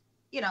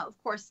 of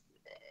course,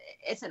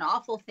 it's an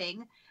awful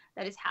thing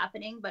that is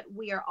happening, but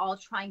we are all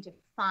trying to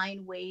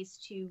find ways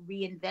to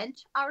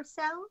reinvent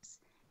ourselves.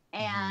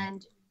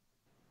 And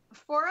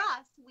for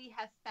us, we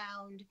have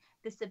found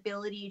this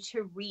ability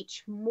to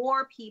reach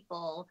more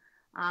people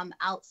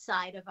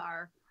outside of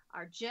our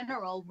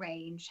general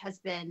range has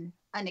been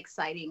an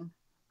exciting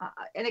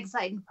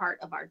part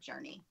of our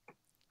journey.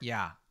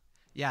 Yeah.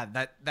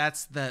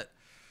 That's the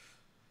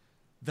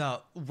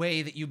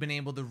way that you've been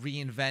able to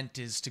reinvent,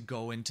 is to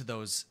go into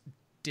those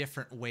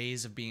different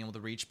ways of being able to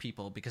reach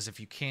people, because if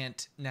you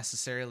can't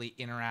necessarily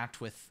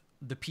interact with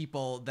the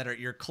people that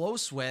you're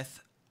close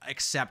with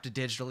except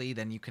digitally,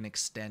 then you can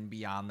extend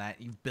beyond that.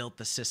 You've built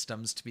the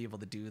systems to be able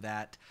to do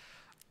that.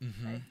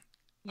 Right.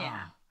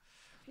 Yeah.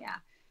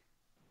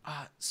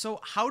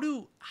 So how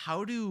do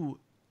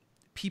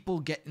people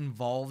get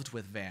involved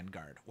with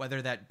Vanguard,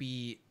 whether that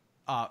be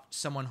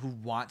someone who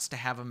wants to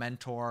have a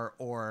mentor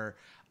or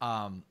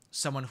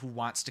someone who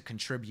wants to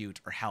contribute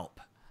or help?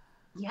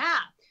 Yeah.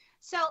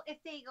 So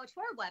if they go to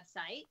our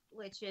website,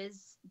 which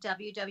is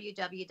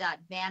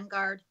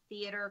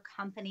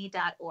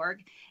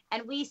www.vanguardtheatercompany.org,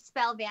 and we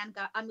spell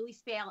Vanguard,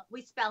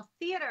 we spell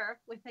theater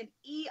with an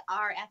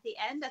ER at the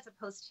end as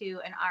opposed to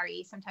an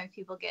RE. Sometimes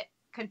people get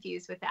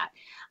confused with that.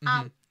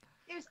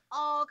 There's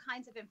all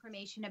kinds of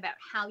information about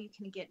how you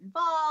can get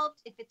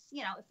involved. If it's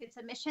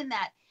a mission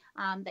that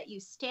you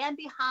stand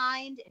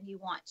behind and you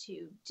want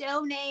to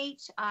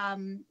donate,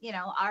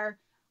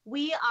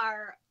 we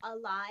are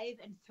alive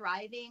and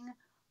thriving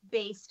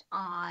based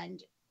on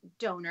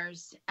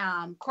donors,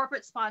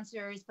 corporate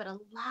sponsors, but a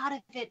lot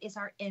of it is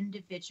our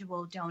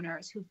individual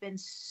donors who've been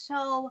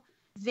so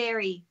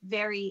very,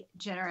 very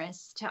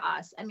generous to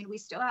us. I mean, we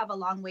still have a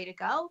long way to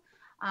go.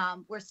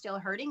 We're still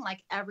hurting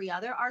like every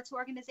other arts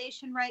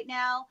organization right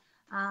now,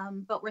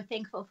 but we're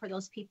thankful for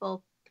those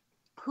people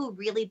who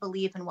really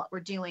believe in what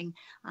we're doing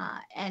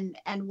and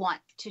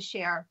want to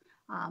share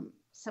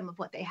some of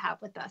what they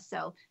have with us.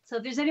 So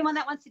if there's anyone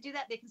that wants to do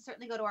that, they can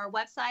certainly go to our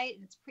website,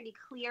 and it's pretty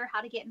clear how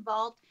to get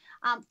involved.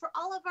 For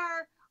all of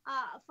our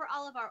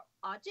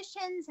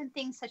auditions and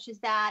things such as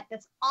that,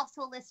 that's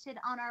also listed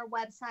on our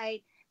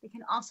website. They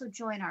can also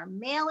join our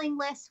mailing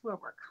list, where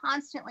we're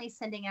constantly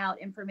sending out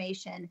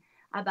information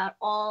about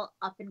all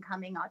up and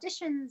coming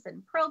auditions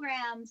and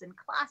programs and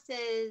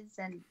classes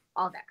and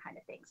all that kind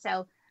of thing.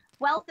 So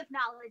wealth of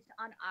knowledge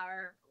on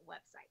our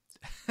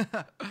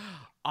website.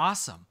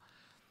 Awesome.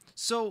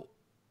 So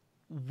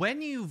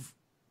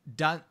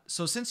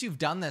since you've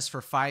done this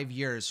for 5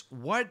 years,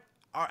 what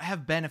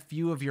have been a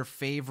few of your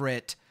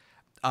favorite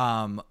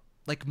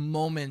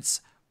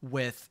moments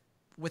with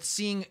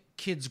seeing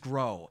kids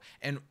grow,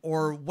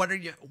 or what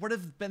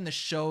have been the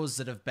shows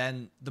that have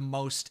been the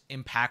most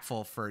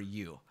impactful for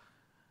you?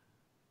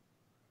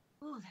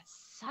 Oh, that's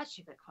such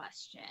a good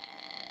question.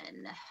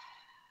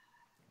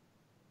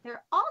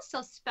 They're all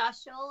so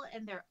special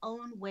in their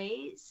own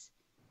ways.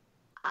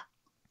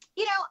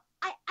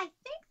 I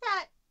think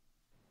that,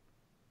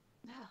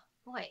 oh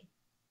boy,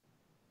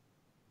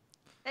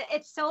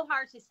 it's so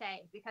hard to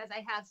say, because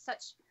I have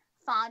such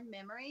fond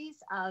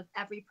memories of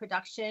every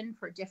production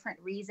for different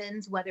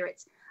reasons, whether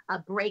it's a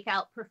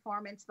breakout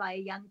performance by a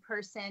young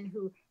person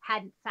who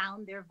hadn't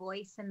found their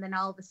voice and then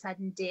all of a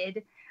sudden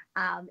did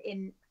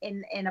in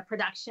a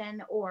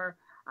production, or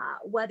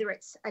whether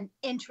it's an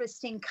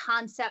interesting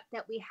concept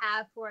that we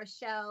have for a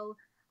show.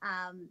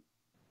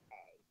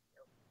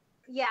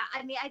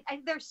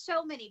 There's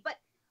so many, but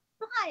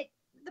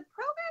the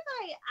program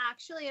I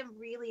actually am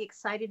really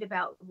excited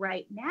about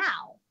right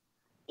now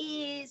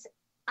is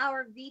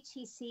our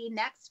VTC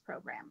Next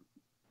program.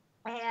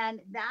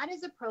 And that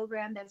is a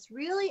program that's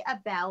really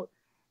about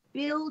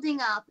building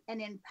up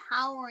and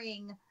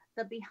empowering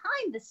the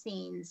behind the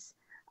scenes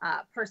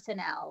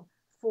personnel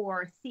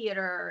for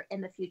theater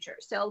in the future.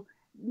 So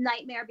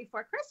Nightmare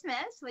Before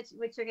Christmas, which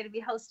you're going to be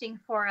hosting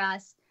for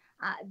us,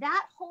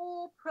 that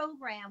whole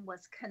program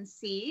was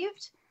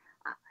conceived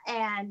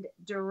and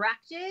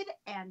directed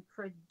and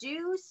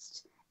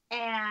produced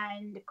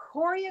and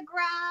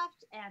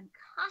choreographed and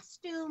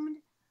costumed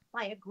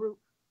by a group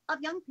of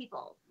young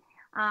people.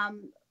 A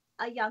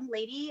young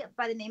lady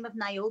by the name of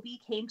Niobe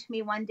came to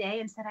me one day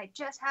and said, I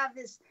just have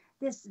this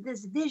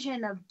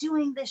vision of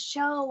doing this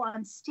show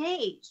on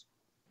stage.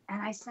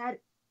 And I said,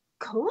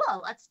 cool,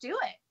 let's do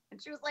it.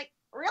 And she was like,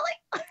 really?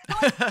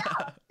 Let's do it.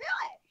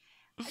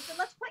 I said,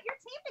 let's put your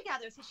team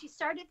together. So she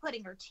started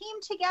putting her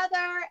team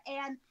together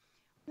and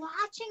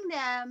watching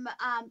them.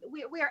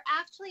 We're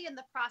actually in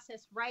the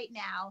process right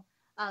now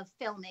of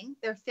filming.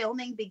 Their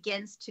filming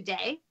begins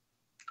today,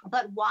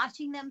 but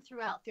watching them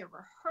throughout their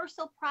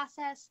rehearsal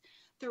process,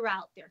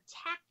 throughout their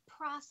tech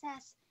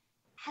process,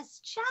 has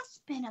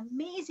just been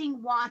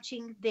amazing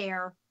watching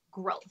their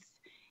growth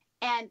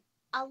and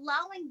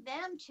allowing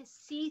them to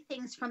see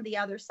things from the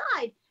other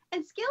side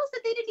and skills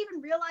that they didn't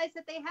even realize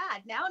that they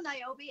had. Now,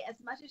 Niobe, as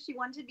much as she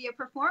wanted to be a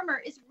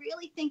performer, is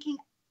really thinking,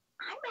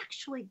 I'm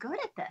actually good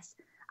at this.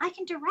 I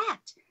can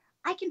direct.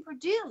 I can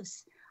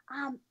produce.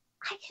 I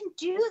can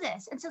do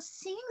this. And so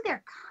seeing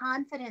their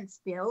confidence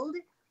build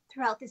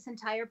throughout this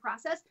entire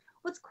process,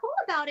 what's cool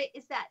about it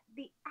is that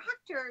the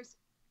actors,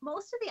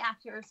 most of the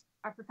actors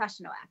are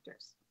professional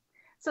actors.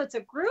 So it's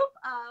a group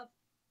of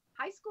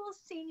high school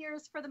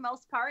seniors for the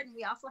most part. And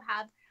we also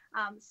have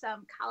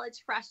some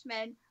college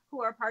freshmen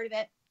who are part of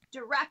it,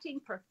 directing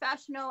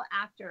professional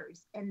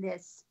actors in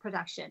this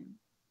production,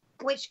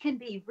 which can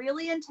be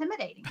really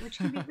intimidating,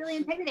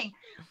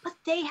 but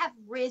they have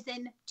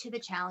risen to the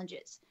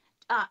challenges.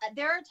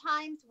 There are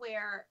times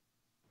where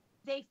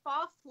they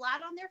fall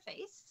flat on their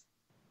face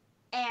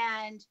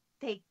and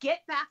they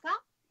get back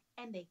up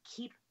and they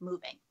keep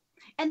moving.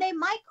 And they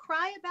might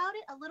cry about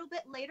it a little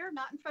bit later,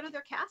 not in front of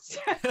their cast.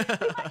 They might cry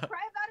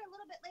about it a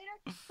little bit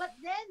later, but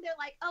then they're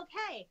like,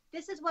 okay,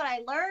 this is what I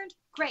learned.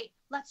 Great.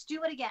 Let's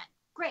do it again.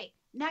 Great.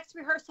 Next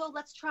rehearsal,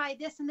 let's try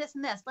this and this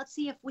and this. Let's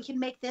see if we can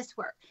make this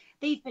work.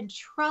 They've been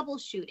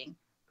troubleshooting,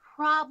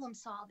 problem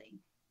solving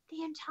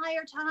the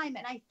entire time.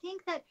 And I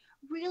think that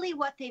really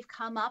what they've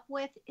come up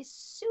with is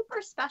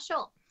super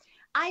special.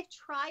 I've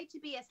tried to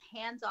be as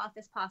hands-off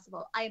as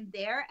possible. I am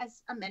there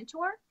as a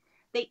mentor.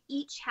 They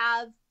each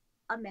have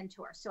a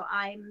mentor. So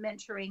I'm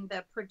mentoring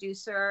the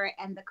producer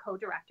and the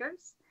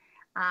co-directors.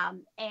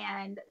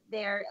 And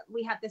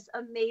we have this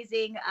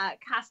amazing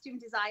costume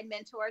design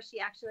mentor. She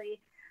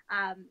actually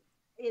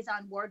is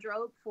on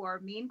wardrobe for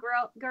Mean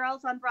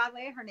Girls on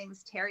Broadway. Her name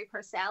is Terry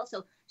Purcell.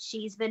 So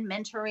she's been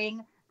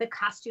mentoring the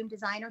costume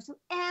designer. So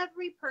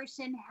every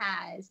person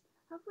has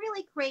a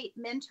really great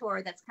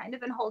mentor that's kind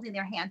of been holding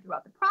their hand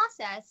throughout the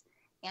process,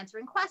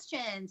 answering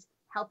questions,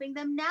 helping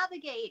them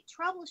navigate,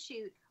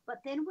 troubleshoot. But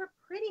then we're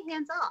pretty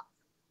hands off.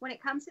 When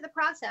it comes to the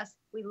process,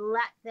 we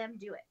let them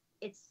do it.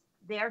 It's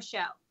their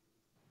show.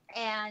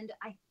 And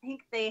I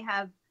think they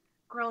have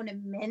grown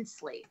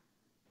immensely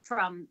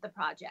from the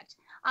project.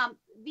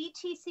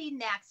 VTC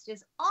Next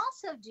is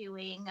also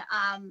doing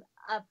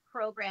a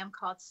program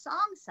called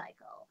Song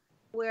Cycle,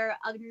 where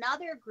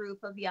another group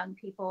of young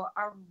people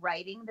are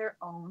writing their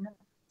own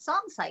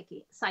song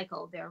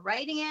cycle. They're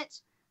writing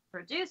it,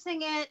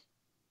 producing it,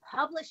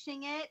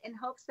 publishing it in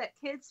hopes that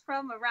kids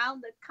from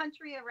around the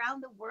country,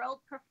 around the world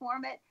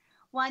perform it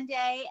one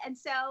day. And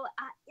so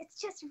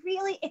it's just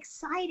really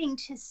exciting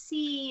to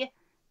see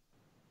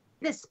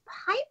this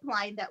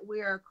pipeline that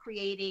we're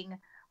creating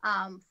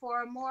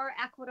for a more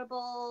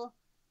equitable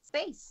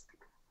space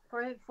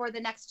for the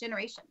next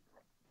generation.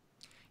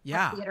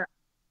 Yeah.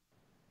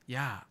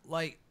 Yeah.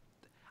 Like,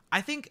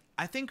 I think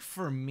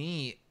for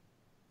me,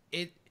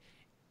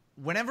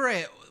 whenever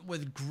I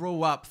would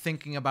grow up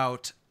thinking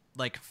about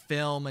like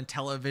film and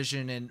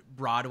television and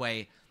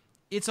Broadway,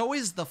 it's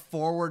always the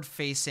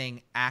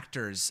forward-facing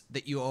actors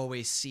that you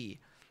always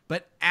see.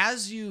 But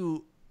as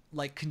you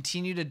like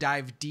continue to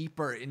dive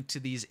deeper into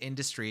these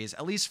industries,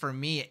 at least for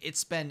me,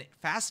 it's been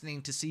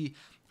fascinating to see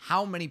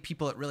how many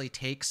people it really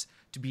takes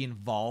to be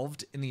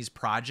involved in these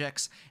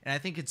projects. And I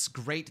think it's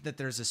great that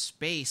there's a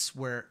space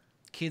where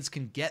kids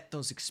can get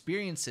those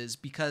experiences,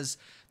 because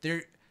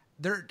there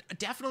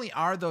definitely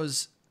are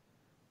those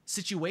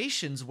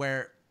situations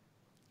where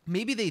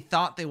maybe they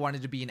thought they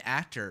wanted to be an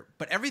actor,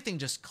 but everything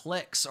just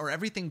clicks, or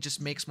everything just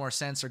makes more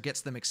sense, or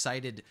gets them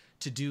excited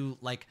to do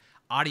like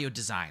audio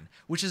design,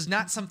 which is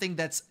not something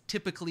that's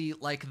typically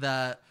like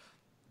the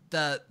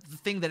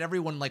thing that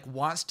everyone like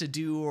wants to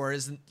do, or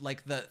isn't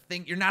like the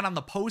thing. You're not on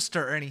the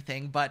poster or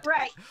anything, but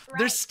right.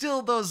 There's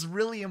still those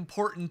really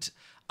important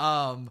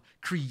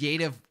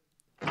creative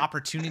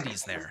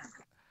opportunities there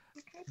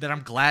that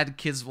I'm glad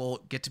kids will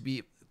get to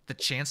be the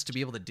chance to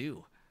be able to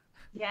do.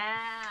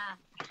 Yeah.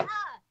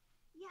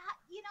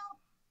 You know,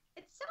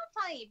 it's so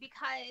funny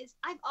because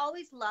I've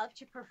always loved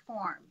to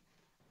perform,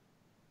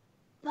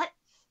 but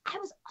I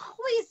was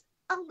always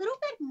a little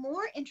bit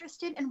more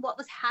interested in what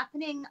was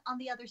happening on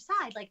the other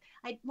side. Like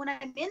when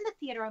I'm in the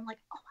theater, I'm like,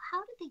 oh,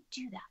 how did they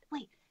do that?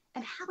 Wait,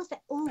 and how is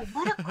that? Oh,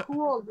 what a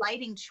cool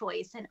lighting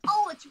choice. And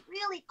oh, it's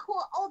really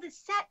cool. Oh, the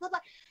set, blah, blah.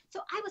 So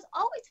I was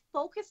always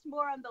focused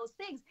more on those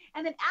things.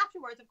 And then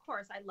afterwards, of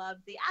course, I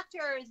loved the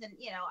actors, and,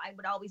 you know, I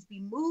would always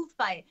be moved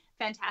by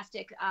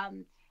fantastic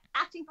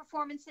acting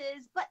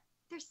performances. But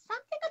there's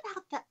something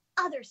about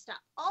the other stuff,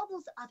 all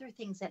those other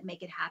things that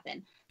make it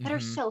happen that are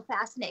so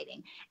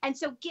fascinating. And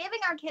so giving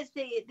our kids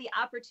the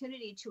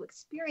opportunity to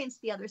experience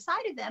the other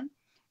side of them,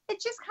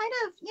 it just kind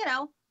of, you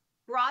know,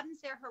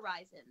 broadens their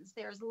horizons.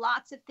 There's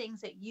lots of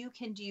things that you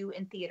can do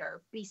in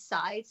theater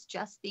besides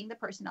just being the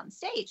person on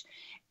stage.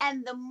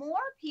 And the more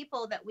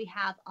people that we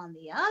have on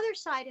the other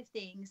side of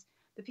things,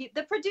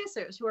 the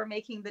producers who are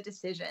making the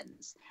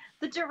decisions,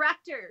 the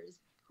directors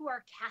who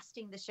are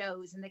casting the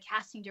shows, and the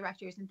casting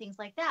directors and things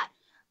like that,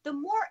 the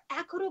more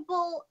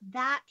equitable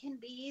that can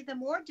be, the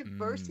more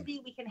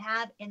diversity we can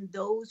have in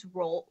those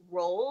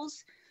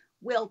roles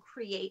will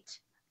create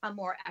a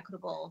more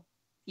equitable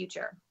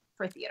future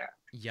for theater.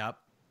 Yep.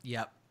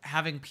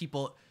 Having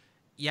people,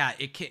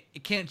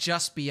 it can't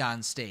just be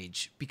on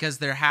stage, because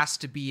there has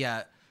to be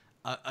a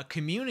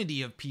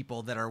community of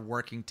people that are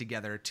working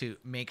together to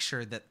make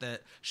sure that the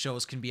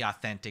shows can be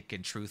authentic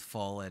and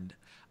truthful, and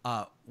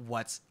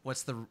what's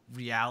the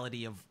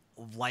reality of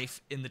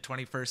life in the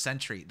 21st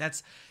century.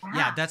 That's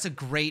a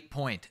great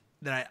point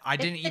that I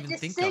didn't even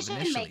think of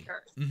initially.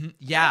 Mm-hmm.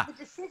 Yeah. The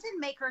decision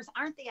makers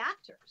aren't the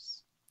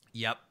actors.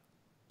 Yep.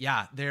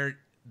 Yeah.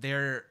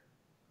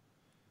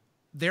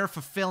 They're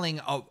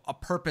fulfilling a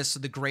purpose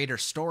of the greater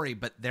story,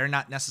 but they're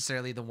not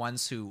necessarily the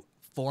ones who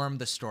form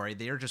the story.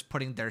 They're just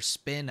putting their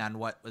spin on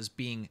what was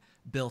being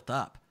built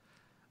up.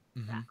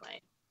 Mm-hmm.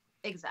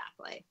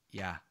 Exactly.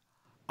 Yeah.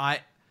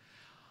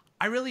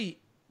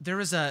 There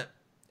was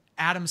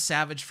Adam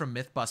Savage from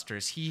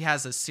Mythbusters. He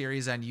has a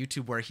series on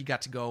YouTube where he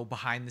got to go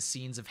behind the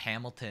scenes of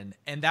Hamilton.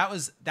 And that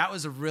was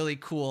a really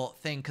cool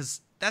thing,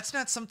 because that's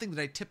not something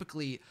that I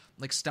typically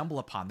stumble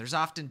upon. There's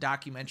often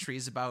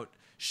documentaries about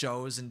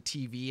shows and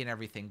TV and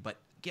everything, but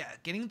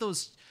getting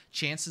those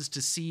chances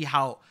to see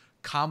how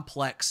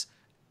complex,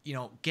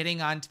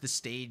 getting onto the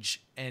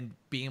stage and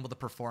being able to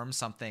perform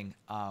something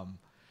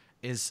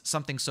is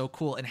something so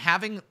cool. And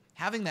having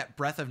that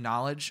breadth of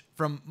knowledge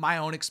from my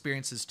own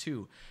experiences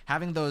too,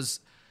 having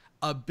those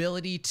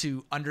ability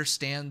to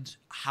understand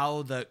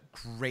how the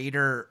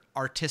greater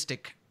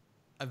artistic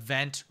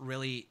event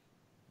really,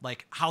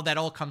 how that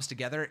all comes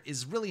together,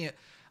 is really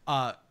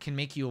can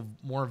make you a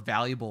more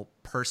valuable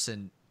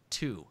person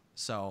too.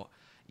 So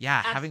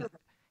Absolutely.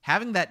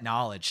 having that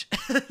knowledge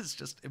is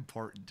just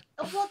important.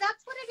 Well,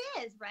 that's what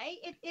it is, right?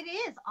 It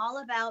is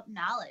all about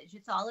knowledge.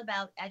 It's all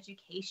about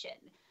education.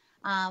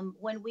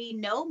 When we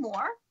know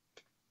more,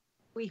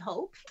 we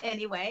hope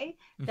anyway,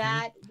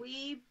 that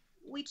we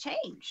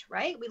change,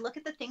 right? We look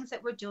at the things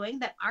that we're doing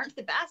that aren't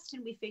the best,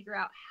 and we figure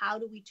out, how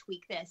do we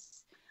tweak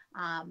this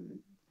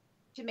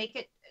to make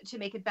it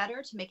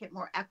better, to make it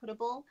more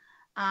equitable.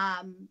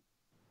 How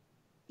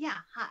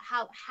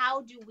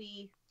do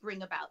we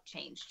bring about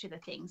change to the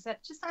things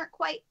that just aren't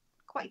quite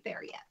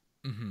there yet?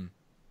 Mm-hmm.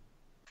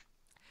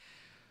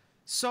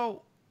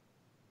 So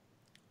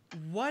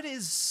what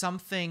is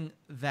something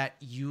that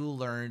you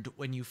learned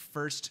when you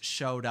first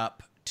showed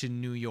up to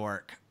New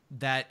York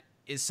that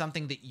is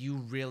something that you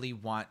really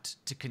want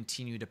to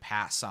continue to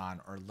pass on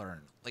or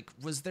learn?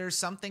 Was there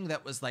something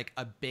that was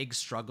a big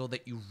struggle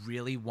that you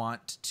really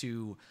want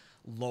to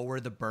lower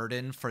the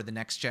burden for the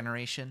next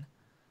generation?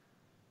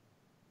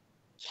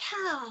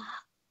 Yeah.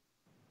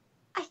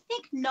 I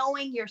think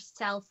knowing your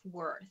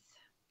self-worth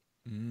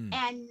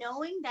and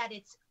knowing that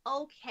it's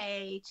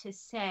okay to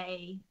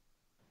say,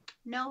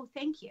 no,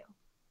 thank you.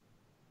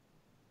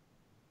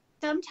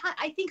 Sometimes,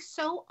 I think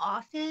so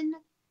often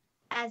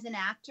as an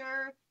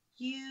actor,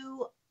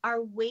 you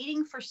are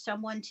waiting for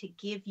someone to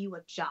give you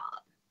a job.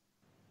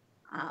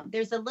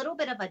 There's a little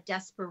bit of a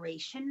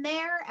desperation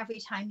there every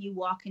time you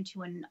walk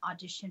into an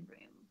audition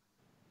room.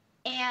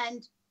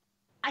 And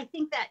I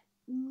think that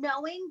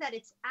knowing that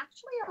it's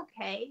actually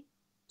okay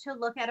to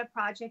look at a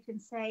project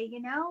and say,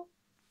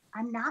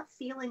 I'm not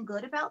feeling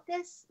good about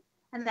this,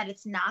 and that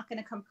it's not going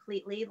to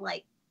completely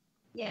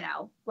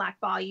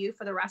blackball you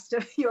for the rest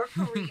of your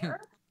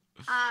career.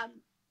 And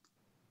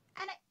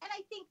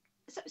I think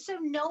so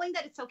knowing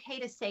that it's okay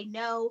to say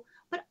no,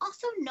 but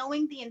also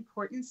knowing the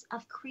importance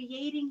of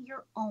creating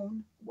your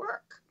own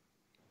work.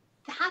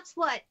 That's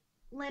what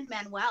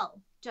Lin-Manuel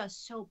does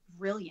so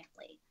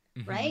brilliantly,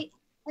 right?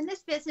 In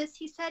this business,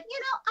 he said,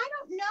 I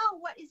don't know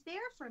what is there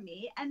for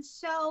me. And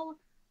so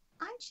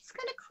I'm just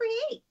going to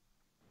create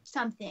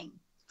something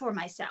for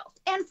myself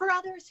and for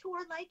others who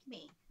are like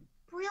me.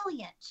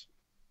 Brilliant,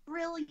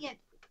 brilliant,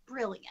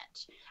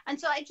 brilliant. And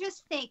so I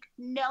just think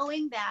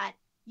knowing that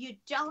you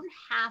don't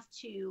have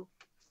to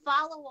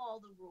follow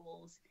all the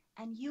rules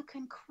and you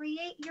can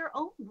create your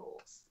own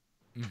rules.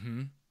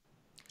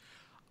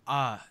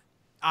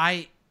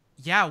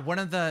 One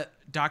of the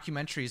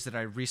documentaries that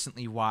I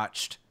recently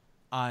watched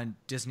on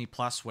Disney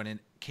Plus when it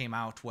came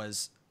out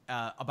was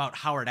about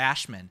Howard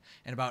Ashman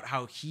and about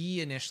how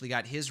he initially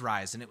got his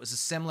rise. And it was a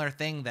similar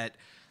thing that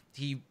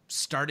he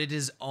started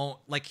his own,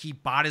 he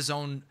bought his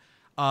own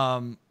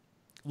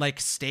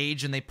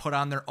stage, and they put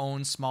on their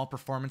own small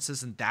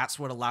performances, and that's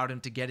what allowed him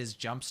to get his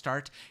jump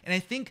start. And I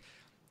think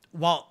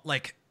while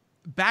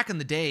back in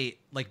the day,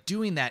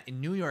 doing that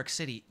in New York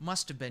City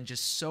must have been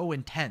just so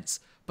intense.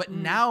 But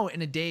now,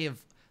 in a day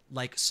of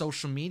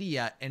social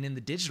media and in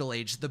the digital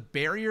age, the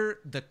barrier,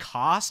 the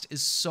cost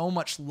is so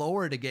much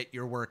lower to get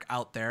your work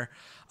out there.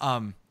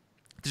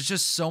 There's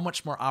just so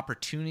much more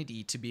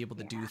opportunity to be able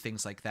to do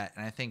things like that.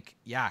 And I think,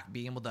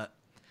 being able to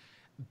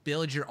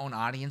build your own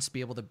audience, be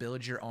able to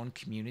build your own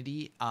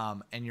community,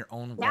 and your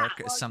own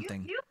work is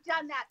something. You've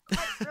done that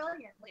quite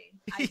brilliantly,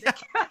 Isaac.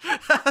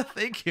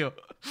 Thank you.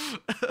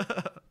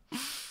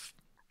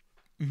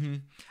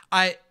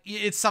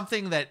 It's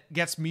something that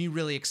gets me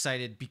really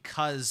excited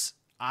because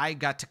I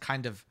got to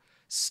kind of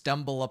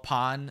stumble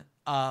upon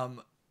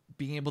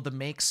being able to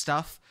make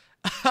stuff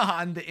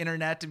on the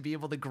internet and be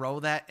able to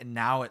grow that. And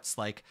now it's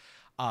like,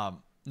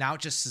 now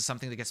it just is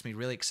something that gets me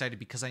really excited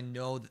because I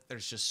know that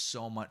there's just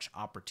so much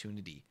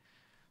opportunity.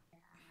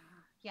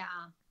 Yeah,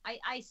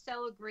 I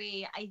so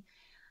agree.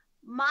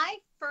 My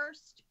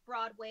first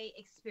Broadway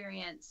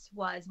experience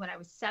was when I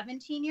was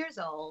 17 years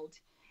old,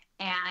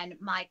 and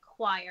my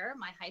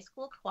high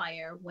school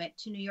choir, went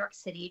to New York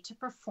City to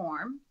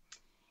perform.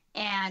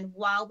 And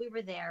while we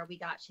were there, we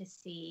got to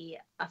see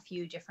a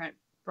few different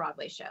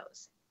Broadway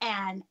shows.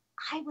 And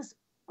I was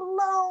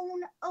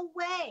blown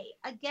away.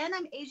 Again,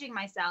 I'm aging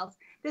myself.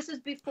 This was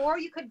before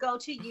you could go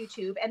to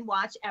YouTube and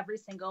watch every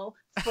single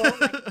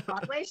full-length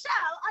Broadway show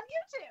on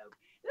YouTube.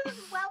 This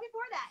was well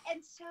before that.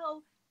 And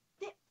so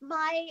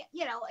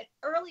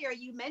earlier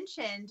you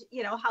mentioned,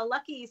 how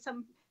lucky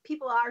some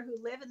people are who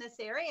live in this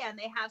area and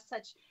they have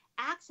such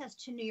access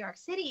to New York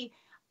City.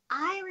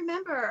 I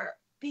remember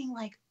being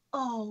like,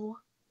 oh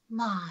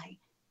my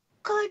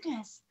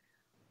goodness.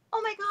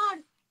 Oh my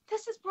God,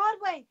 this is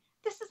Broadway.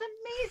 This is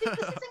amazing.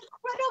 This is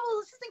incredible.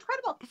 This is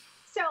incredible.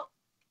 So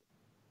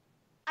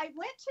I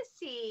went to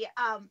see,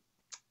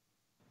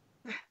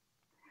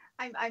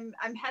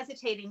 I'm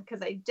hesitating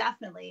because I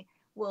definitely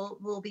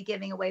will be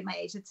giving away my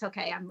age. It's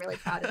okay. I'm really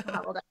proud of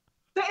how old I am.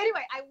 So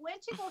anyway, I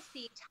went to go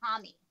see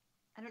Tommy.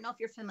 I don't know if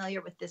you're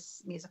familiar with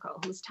this musical,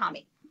 who's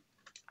Tommy.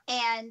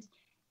 And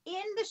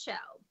in the show,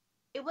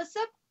 it was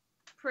a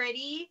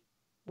pretty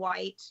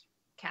white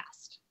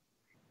cast.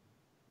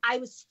 I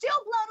was still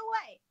blown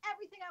away.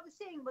 Everything I was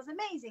seeing was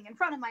amazing in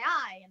front of my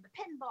eye, and the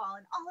pinball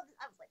and all of it.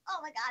 I was like, oh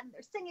my God, and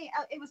they're singing.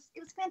 It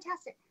was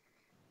fantastic.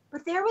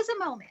 But there was a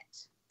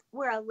moment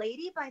where a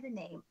lady by the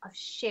name of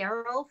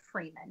Cheryl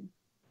Freeman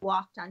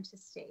walked onto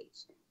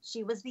stage.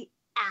 She was the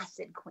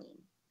acid queen.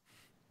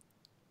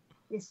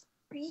 This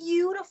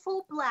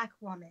beautiful Black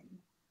woman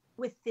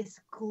with this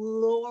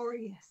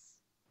glorious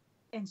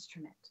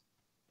instrument.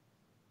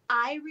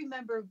 I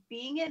remember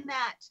being in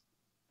that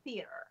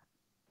theater,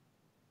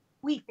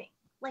 weeping,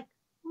 like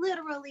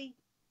literally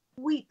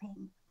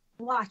weeping,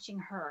 watching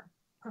her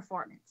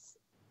performance.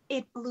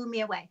 It blew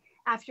me away.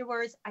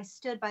 Afterwards, I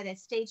stood by the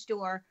stage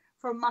door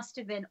for must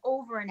have been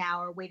over an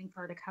hour waiting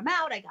for her to come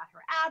out. I got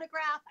her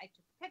autograph. I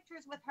took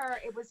pictures with her.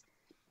 It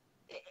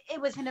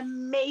was an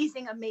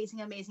amazing,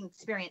 amazing, amazing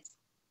experience.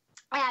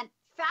 And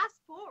fast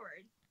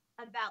forward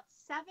about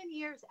 7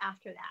 years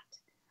after that,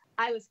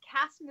 I was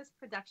cast in this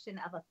production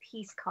of a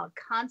piece called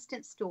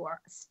Constant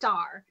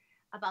Star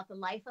about the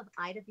life of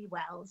Ida B.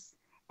 Wells.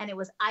 And it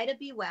was Ida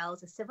B.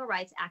 Wells, a civil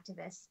rights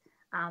activist,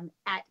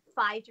 at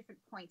 5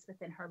 different points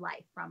within her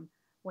life, from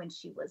when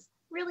she was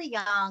really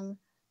young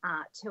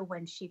to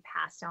when she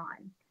passed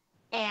on.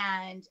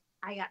 And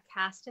I got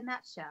cast in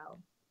that show.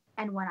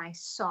 And when I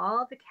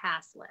saw the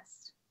cast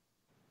list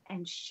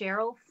and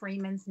Cheryl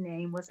Freeman's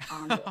name was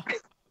on it.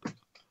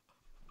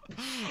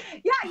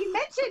 Yeah, you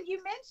mentioned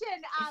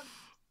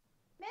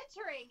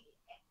mentoring.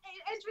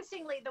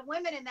 Interestingly, the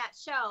women in that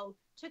show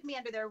took me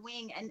under their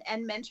wing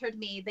and mentored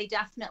me. They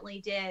definitely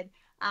did.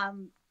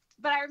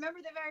 But I remember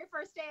the very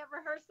first day of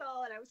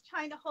rehearsal, and I was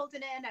trying to hold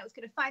it in. I was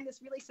going to find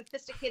this really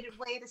sophisticated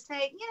way to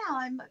say,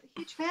 I'm a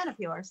huge fan of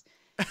yours.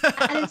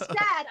 And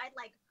instead, I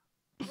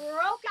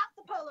broke out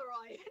the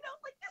Polaroid, and I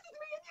was like, this is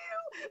me and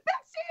you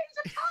backstage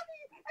of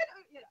Tommy.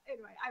 And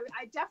anyway,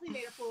 I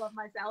definitely made a fool of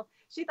myself.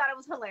 She thought it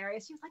was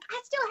hilarious. She was like, I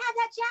still have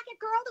that jacket,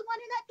 girl, the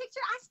one in that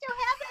picture. I still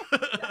have it.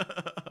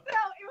 So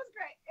it was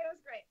great. It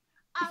was great.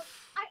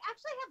 I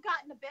actually have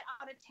gotten a bit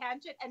on a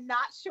tangent and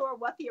not sure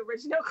what the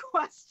original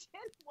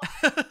question was.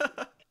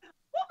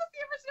 What was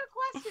the original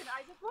question,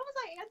 Isaac? What was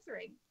I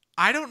answering?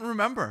 I don't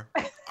remember.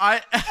 But it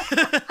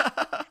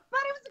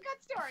was a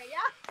good story,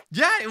 yeah?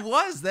 Yeah, it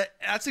was.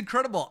 That's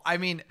incredible. I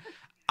mean,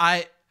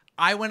 I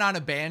went on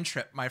a band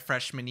trip my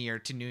freshman year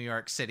to New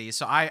York City,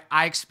 so I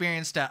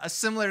experienced a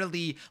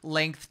similarly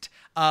lengthed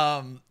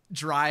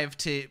drive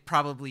to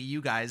probably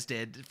you guys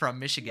did from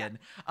Michigan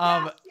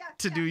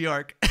to New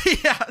York.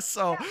 Yeah,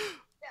 so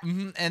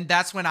and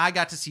that's when I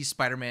got to see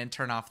Spider-Man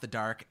Turn Off the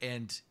Dark,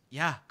 and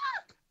yeah,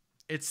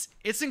 it's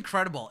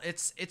incredible.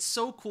 It's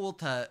so cool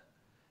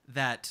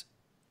that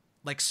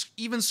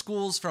even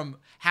schools from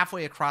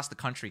halfway across the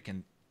country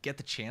can get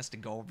the chance to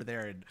go over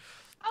there and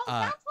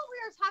that's what we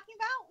were talking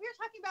about. We were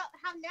talking about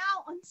how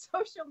now on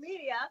social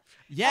media,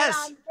 yes,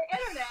 and on the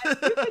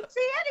internet, you can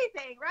see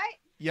anything, right?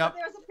 Yep. But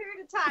there was a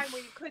period of time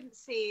where you couldn't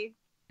see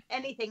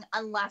anything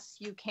unless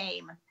you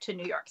came to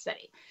New York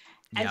City.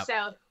 And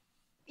so,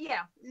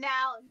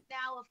 now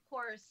of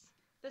course,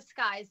 the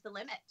sky's the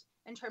limit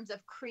in terms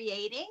of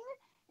creating,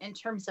 in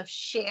terms of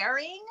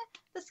sharing.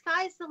 The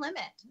sky's the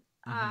limit.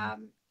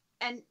 Mm-hmm.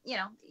 And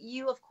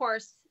you of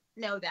course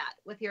know that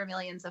with your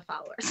millions of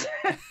followers.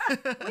 we have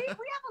a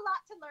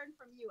lot to learn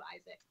from you,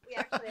 Isaac. We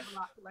actually have a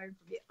lot to learn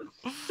from you.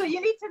 So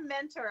you need to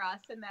mentor us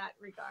in that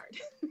regard.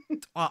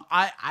 Well,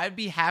 I'd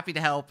be happy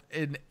to help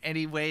in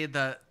any way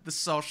the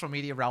social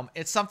media realm.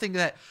 It's something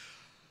that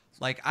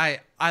I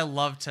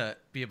love to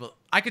be able.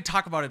 I could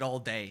talk about it all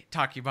day,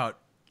 talking about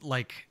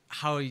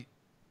how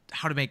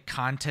how to make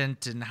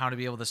content and how to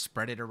be able to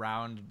spread it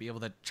around and be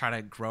able to try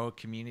to grow a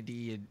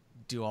community and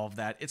do all of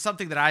that. It's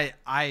something that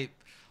I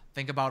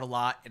think about a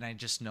lot, and I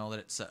just know that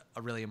it's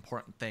a really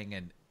important thing,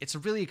 and it's a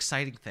really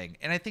exciting thing.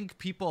 And I think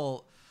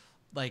people,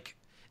 like,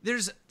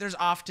 there's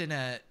often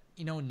a,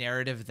 you know,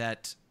 narrative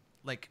that,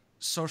 like,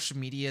 social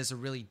media is a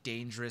really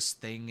dangerous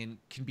thing and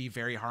can be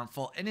very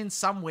harmful. And in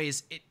some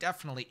ways it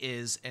definitely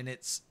is, and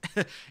it's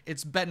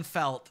it's been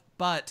felt.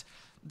 But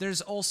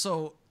there's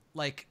also,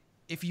 like,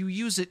 if you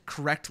use it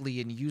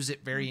correctly and use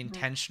it very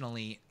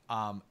intentionally,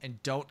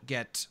 and don't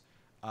get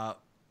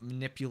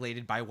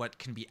manipulated by what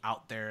can be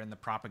out there and the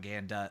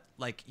propaganda,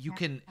 like, you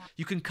can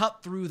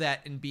cut through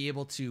that and be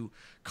able to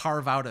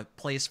carve out a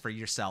place for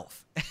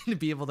yourself and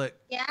be able to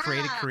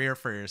create a career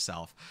for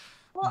yourself.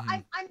 Well,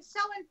 I'm so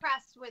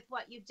impressed with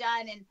what you've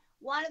done, and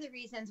one of the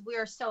reasons we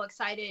are so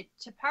excited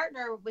to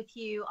partner with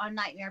you on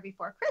Nightmare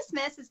Before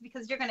Christmas is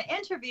because you're going to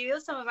interview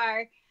some of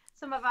our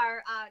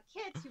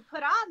kids who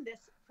put on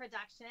this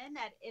production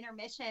at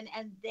intermission,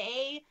 and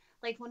they,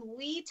 like, when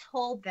we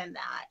told them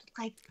that,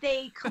 like,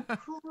 they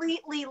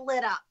completely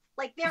lit up.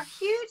 Like, they're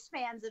huge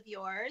fans of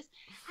yours,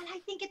 and I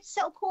think it's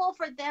so cool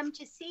for them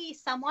to see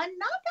someone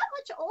not that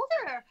much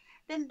older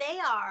than they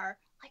are,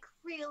 like,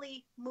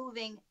 really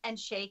moving and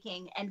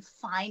shaking and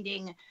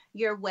finding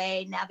your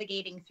way,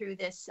 navigating through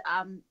this,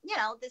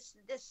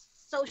 this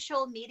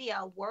social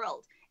media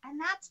world. And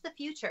that's the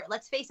future.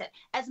 Let's face it.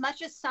 As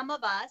much as some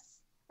of us,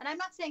 and I'm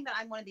not saying that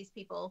I'm one of these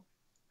people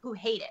who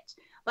hate it,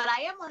 but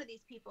I am one of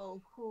these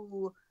people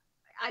who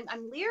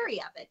I'm leery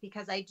of it,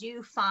 because I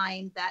do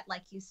find that,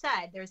 like you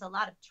said, there's a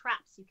lot of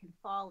traps you can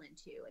fall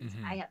into. And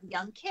I have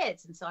young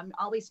kids, and so I'm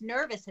always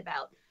nervous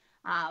about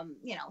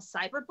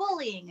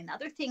cyberbullying and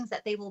other things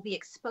that they will be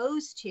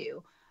exposed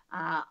to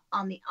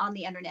on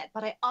the internet.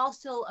 But I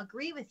also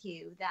agree with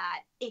you that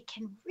it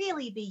can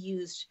really be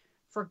used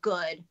for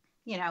good.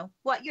 You know,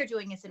 what you're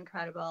doing is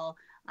incredible.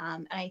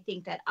 And I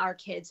think that our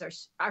kids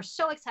are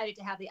so excited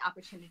to have the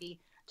opportunity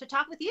to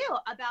talk with you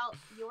about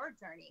your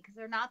journey, because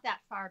they're not that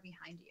far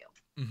behind you.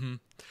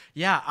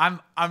 Yeah,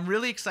 I'm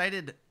really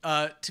excited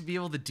to be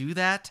able to do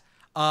that.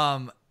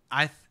 I'm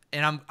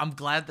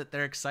glad that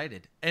they're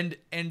excited. And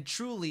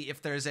truly,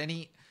 if there's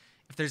any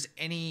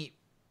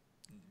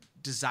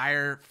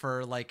desire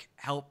for, like,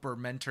 help or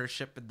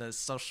mentorship in the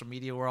social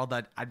media world,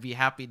 I'd be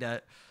happy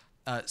to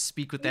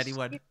speak with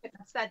anyone. You shouldn't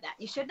have said that.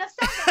 You shouldn't have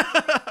said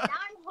that. Now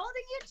I'm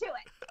holding you to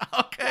it.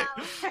 Okay.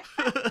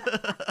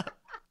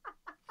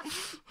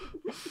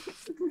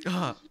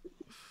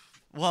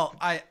 Well,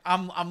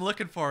 I'm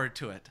looking forward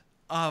to it.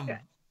 Good.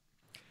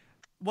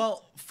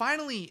 Well,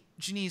 finally,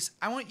 Janeece,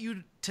 I want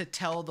you to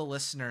tell the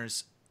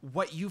listeners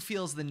what you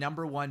feel is the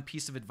number one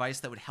piece of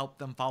advice that would help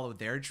them follow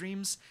their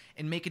dreams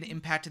and make an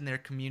impact in their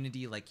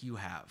community like you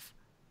have.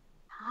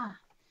 I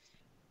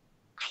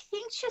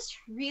think just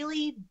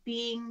really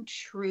being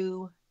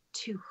true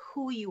to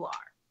who you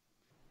are.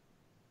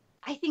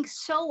 I think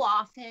so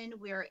often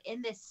we're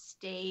in this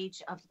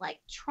stage of, like,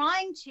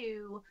 trying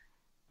to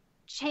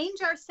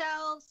change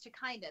ourselves to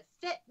kind of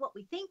fit what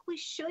we think we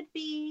should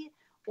be,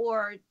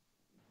 or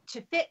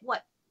to fit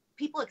what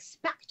people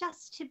expect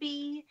us to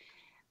be,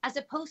 as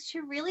opposed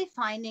to really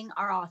finding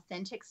our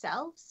authentic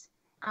selves,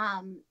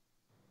 and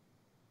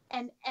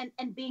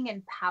being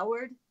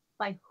empowered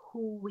by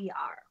who we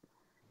are,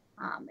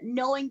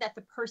 knowing that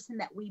the person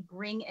that we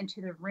bring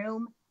into the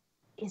room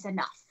is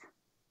enough.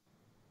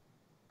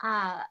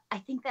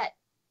 I think that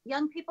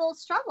young people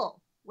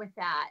struggle with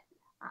that.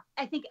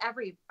 I think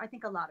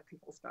a lot of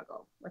people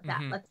struggle with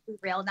that. Let's be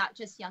real, not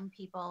just young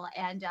people.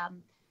 And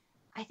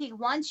I think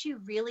once you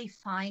really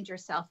find your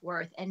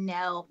self-worth and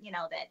know,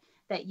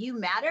 that you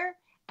matter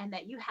and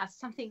that you have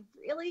something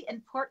really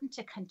important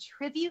to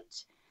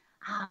contribute,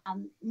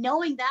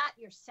 knowing that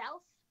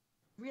yourself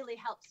really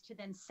helps to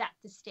then set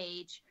the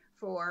stage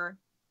for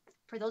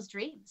those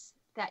dreams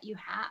that you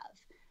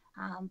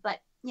have.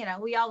 But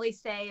we always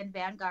say in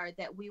Vanguard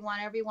that we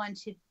want everyone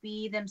to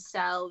be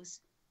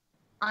themselves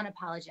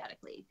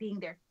unapologetically, being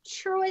their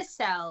truest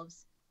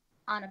selves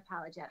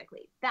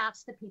unapologetically.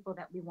 That's the people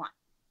that we want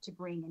to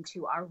bring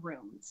into our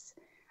rooms.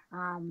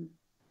 And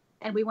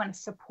we want to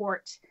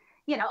support,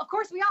 of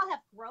course, we all have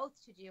growth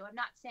to do. I'm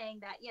not saying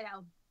that,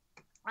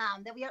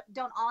 that we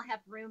don't all have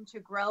room to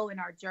grow in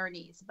our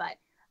journeys, but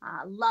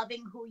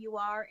loving who you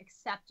are,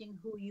 accepting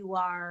who you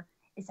are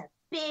is a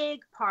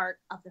big part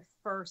of the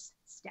first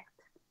step,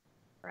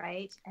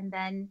 right? And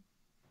then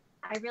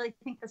I really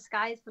think the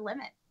sky's the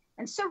limit.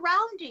 And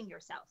surrounding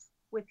yourself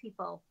with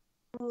people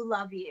who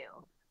love you,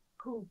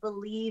 who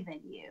believe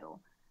in you,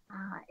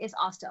 is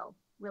also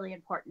really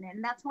important.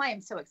 And that's why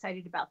I'm so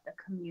excited about the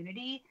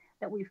community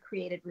that we've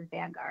created with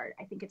Vanguard.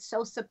 I think it's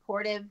so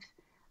supportive,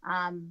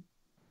 and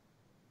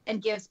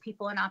gives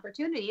people an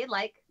opportunity,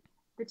 like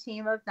the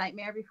team of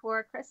Nightmare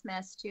Before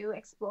Christmas, to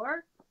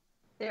explore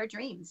their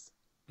dreams.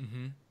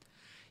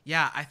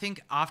 Yeah, I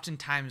think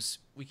oftentimes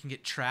we can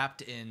get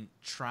trapped in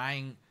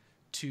trying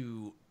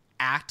to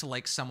act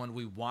like someone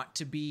we want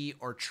to be,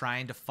 or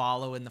trying to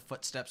follow in the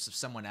footsteps of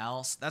someone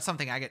else. That's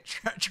something I get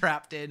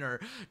trapped in, or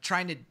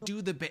trying to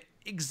do the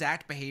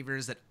exact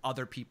behaviors that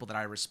other people that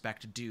I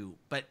respect do,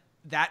 but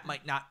that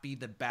might not be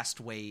the best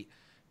way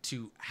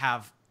to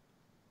have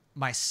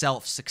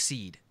myself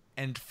succeed.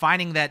 And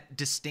finding that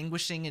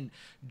distinguishing and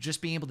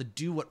just being able to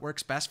do what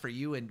works best for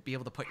you and be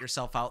able to put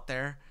yourself out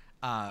there.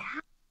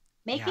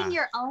 Making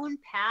your own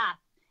path.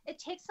 It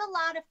takes a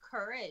lot of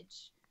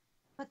courage,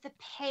 but the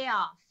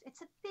payoff,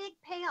 it's a big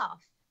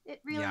payoff.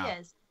 It really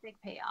is a big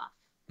payoff.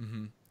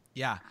 Mm-hmm.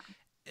 Yeah.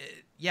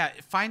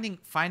 Finding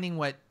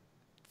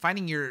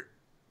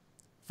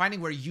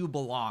where you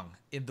belong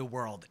in the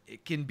world.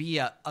 It can be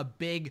a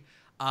big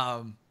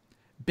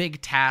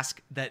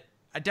task that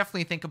I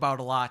definitely think about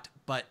a lot,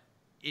 but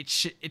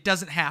it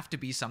doesn't have to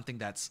be something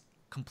that's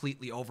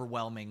completely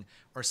overwhelming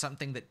or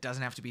something that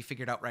doesn't have to be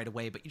figured out right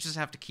away, but you just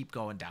have to keep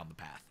going down the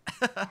path.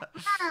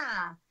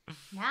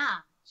 Yeah.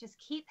 Just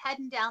keep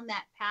heading down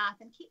that path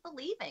and keep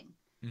believing.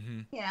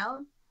 Mm-hmm. You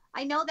know,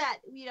 I know that,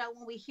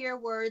 when we hear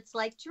words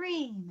like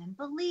dream and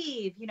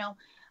believe,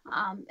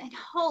 and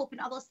hope and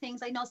all those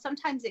things, I know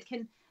sometimes it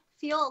can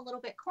feel a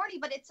little bit corny,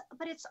 but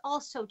it's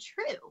also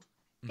true.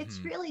 Mm-hmm. It's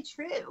really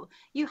true.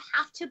 You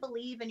have to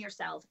believe in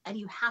yourself, and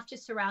you have to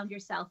surround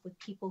yourself with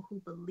people who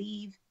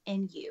believe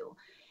in you.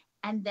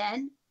 And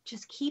then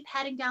just keep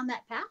heading down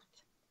that path.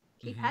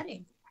 Keep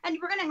heading. And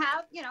we're going to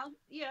have,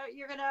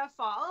 you're going to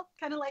fall,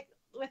 kind of like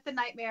with the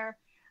Nightmare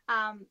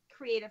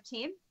creative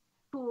team,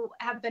 who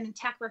have been in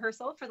tech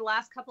rehearsal for the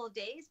last couple of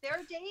days. There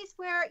are days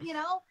where,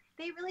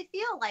 they really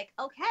feel like,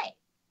 okay,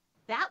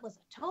 that was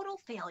a total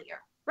failure,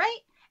 right?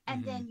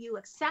 And then you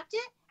accept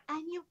it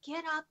and you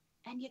get up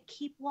and you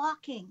keep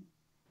walking.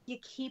 You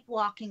keep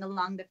walking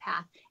along the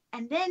path.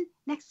 And then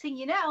next thing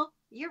you know,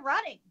 you're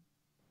running,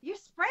 you're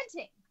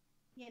sprinting,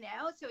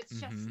 so it's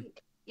just,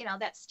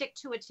 that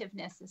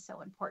stick-to-itiveness is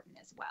so important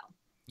as well.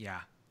 Yeah,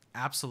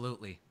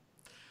 absolutely.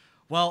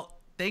 Well,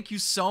 thank you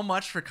so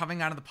much for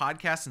coming onto the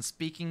podcast and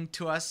speaking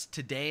to us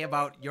today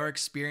about your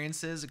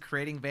experiences of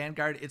creating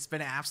Vanguard. It's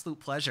been an absolute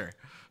pleasure.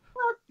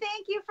 Well,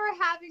 thank you for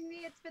having me.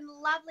 It's been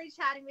lovely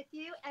chatting with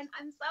you, and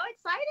I'm so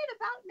excited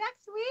about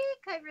next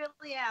week. I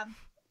really am.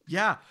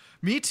 Yeah,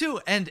 me too.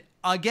 And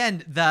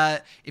again,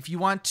 if you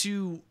want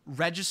to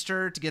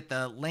register to get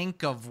the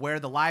link of where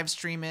the live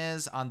stream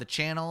is on the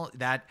channel,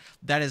 that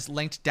is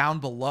linked down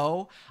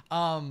below.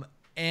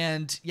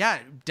 And yeah,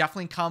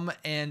 definitely come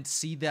and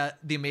see the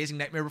Amazing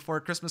Nightmare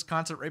Before Christmas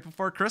concert right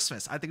before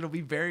Christmas. I think it'll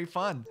be very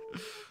fun.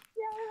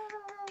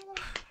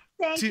 Yeah.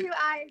 Thank you,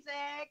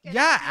 Isaac. And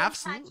yeah, I'll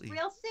absolutely. Touch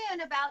real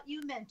soon about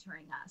you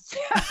mentoring us.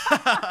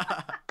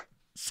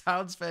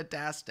 Sounds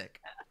fantastic.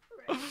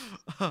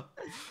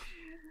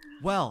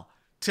 Well,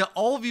 to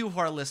all of you who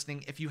are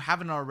listening, if you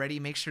haven't already,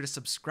 make sure to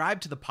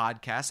subscribe to the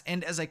podcast.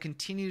 And as I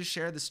continue to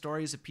share the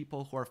stories of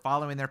people who are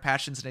following their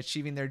passions and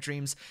achieving their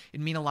dreams,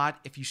 it'd mean a lot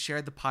if you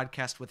shared the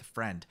podcast with a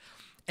friend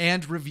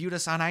and reviewed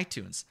us on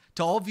iTunes.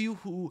 To all of you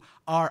who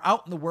are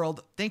out in the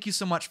world, thank you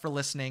so much for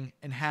listening,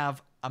 and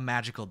have a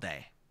magical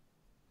day.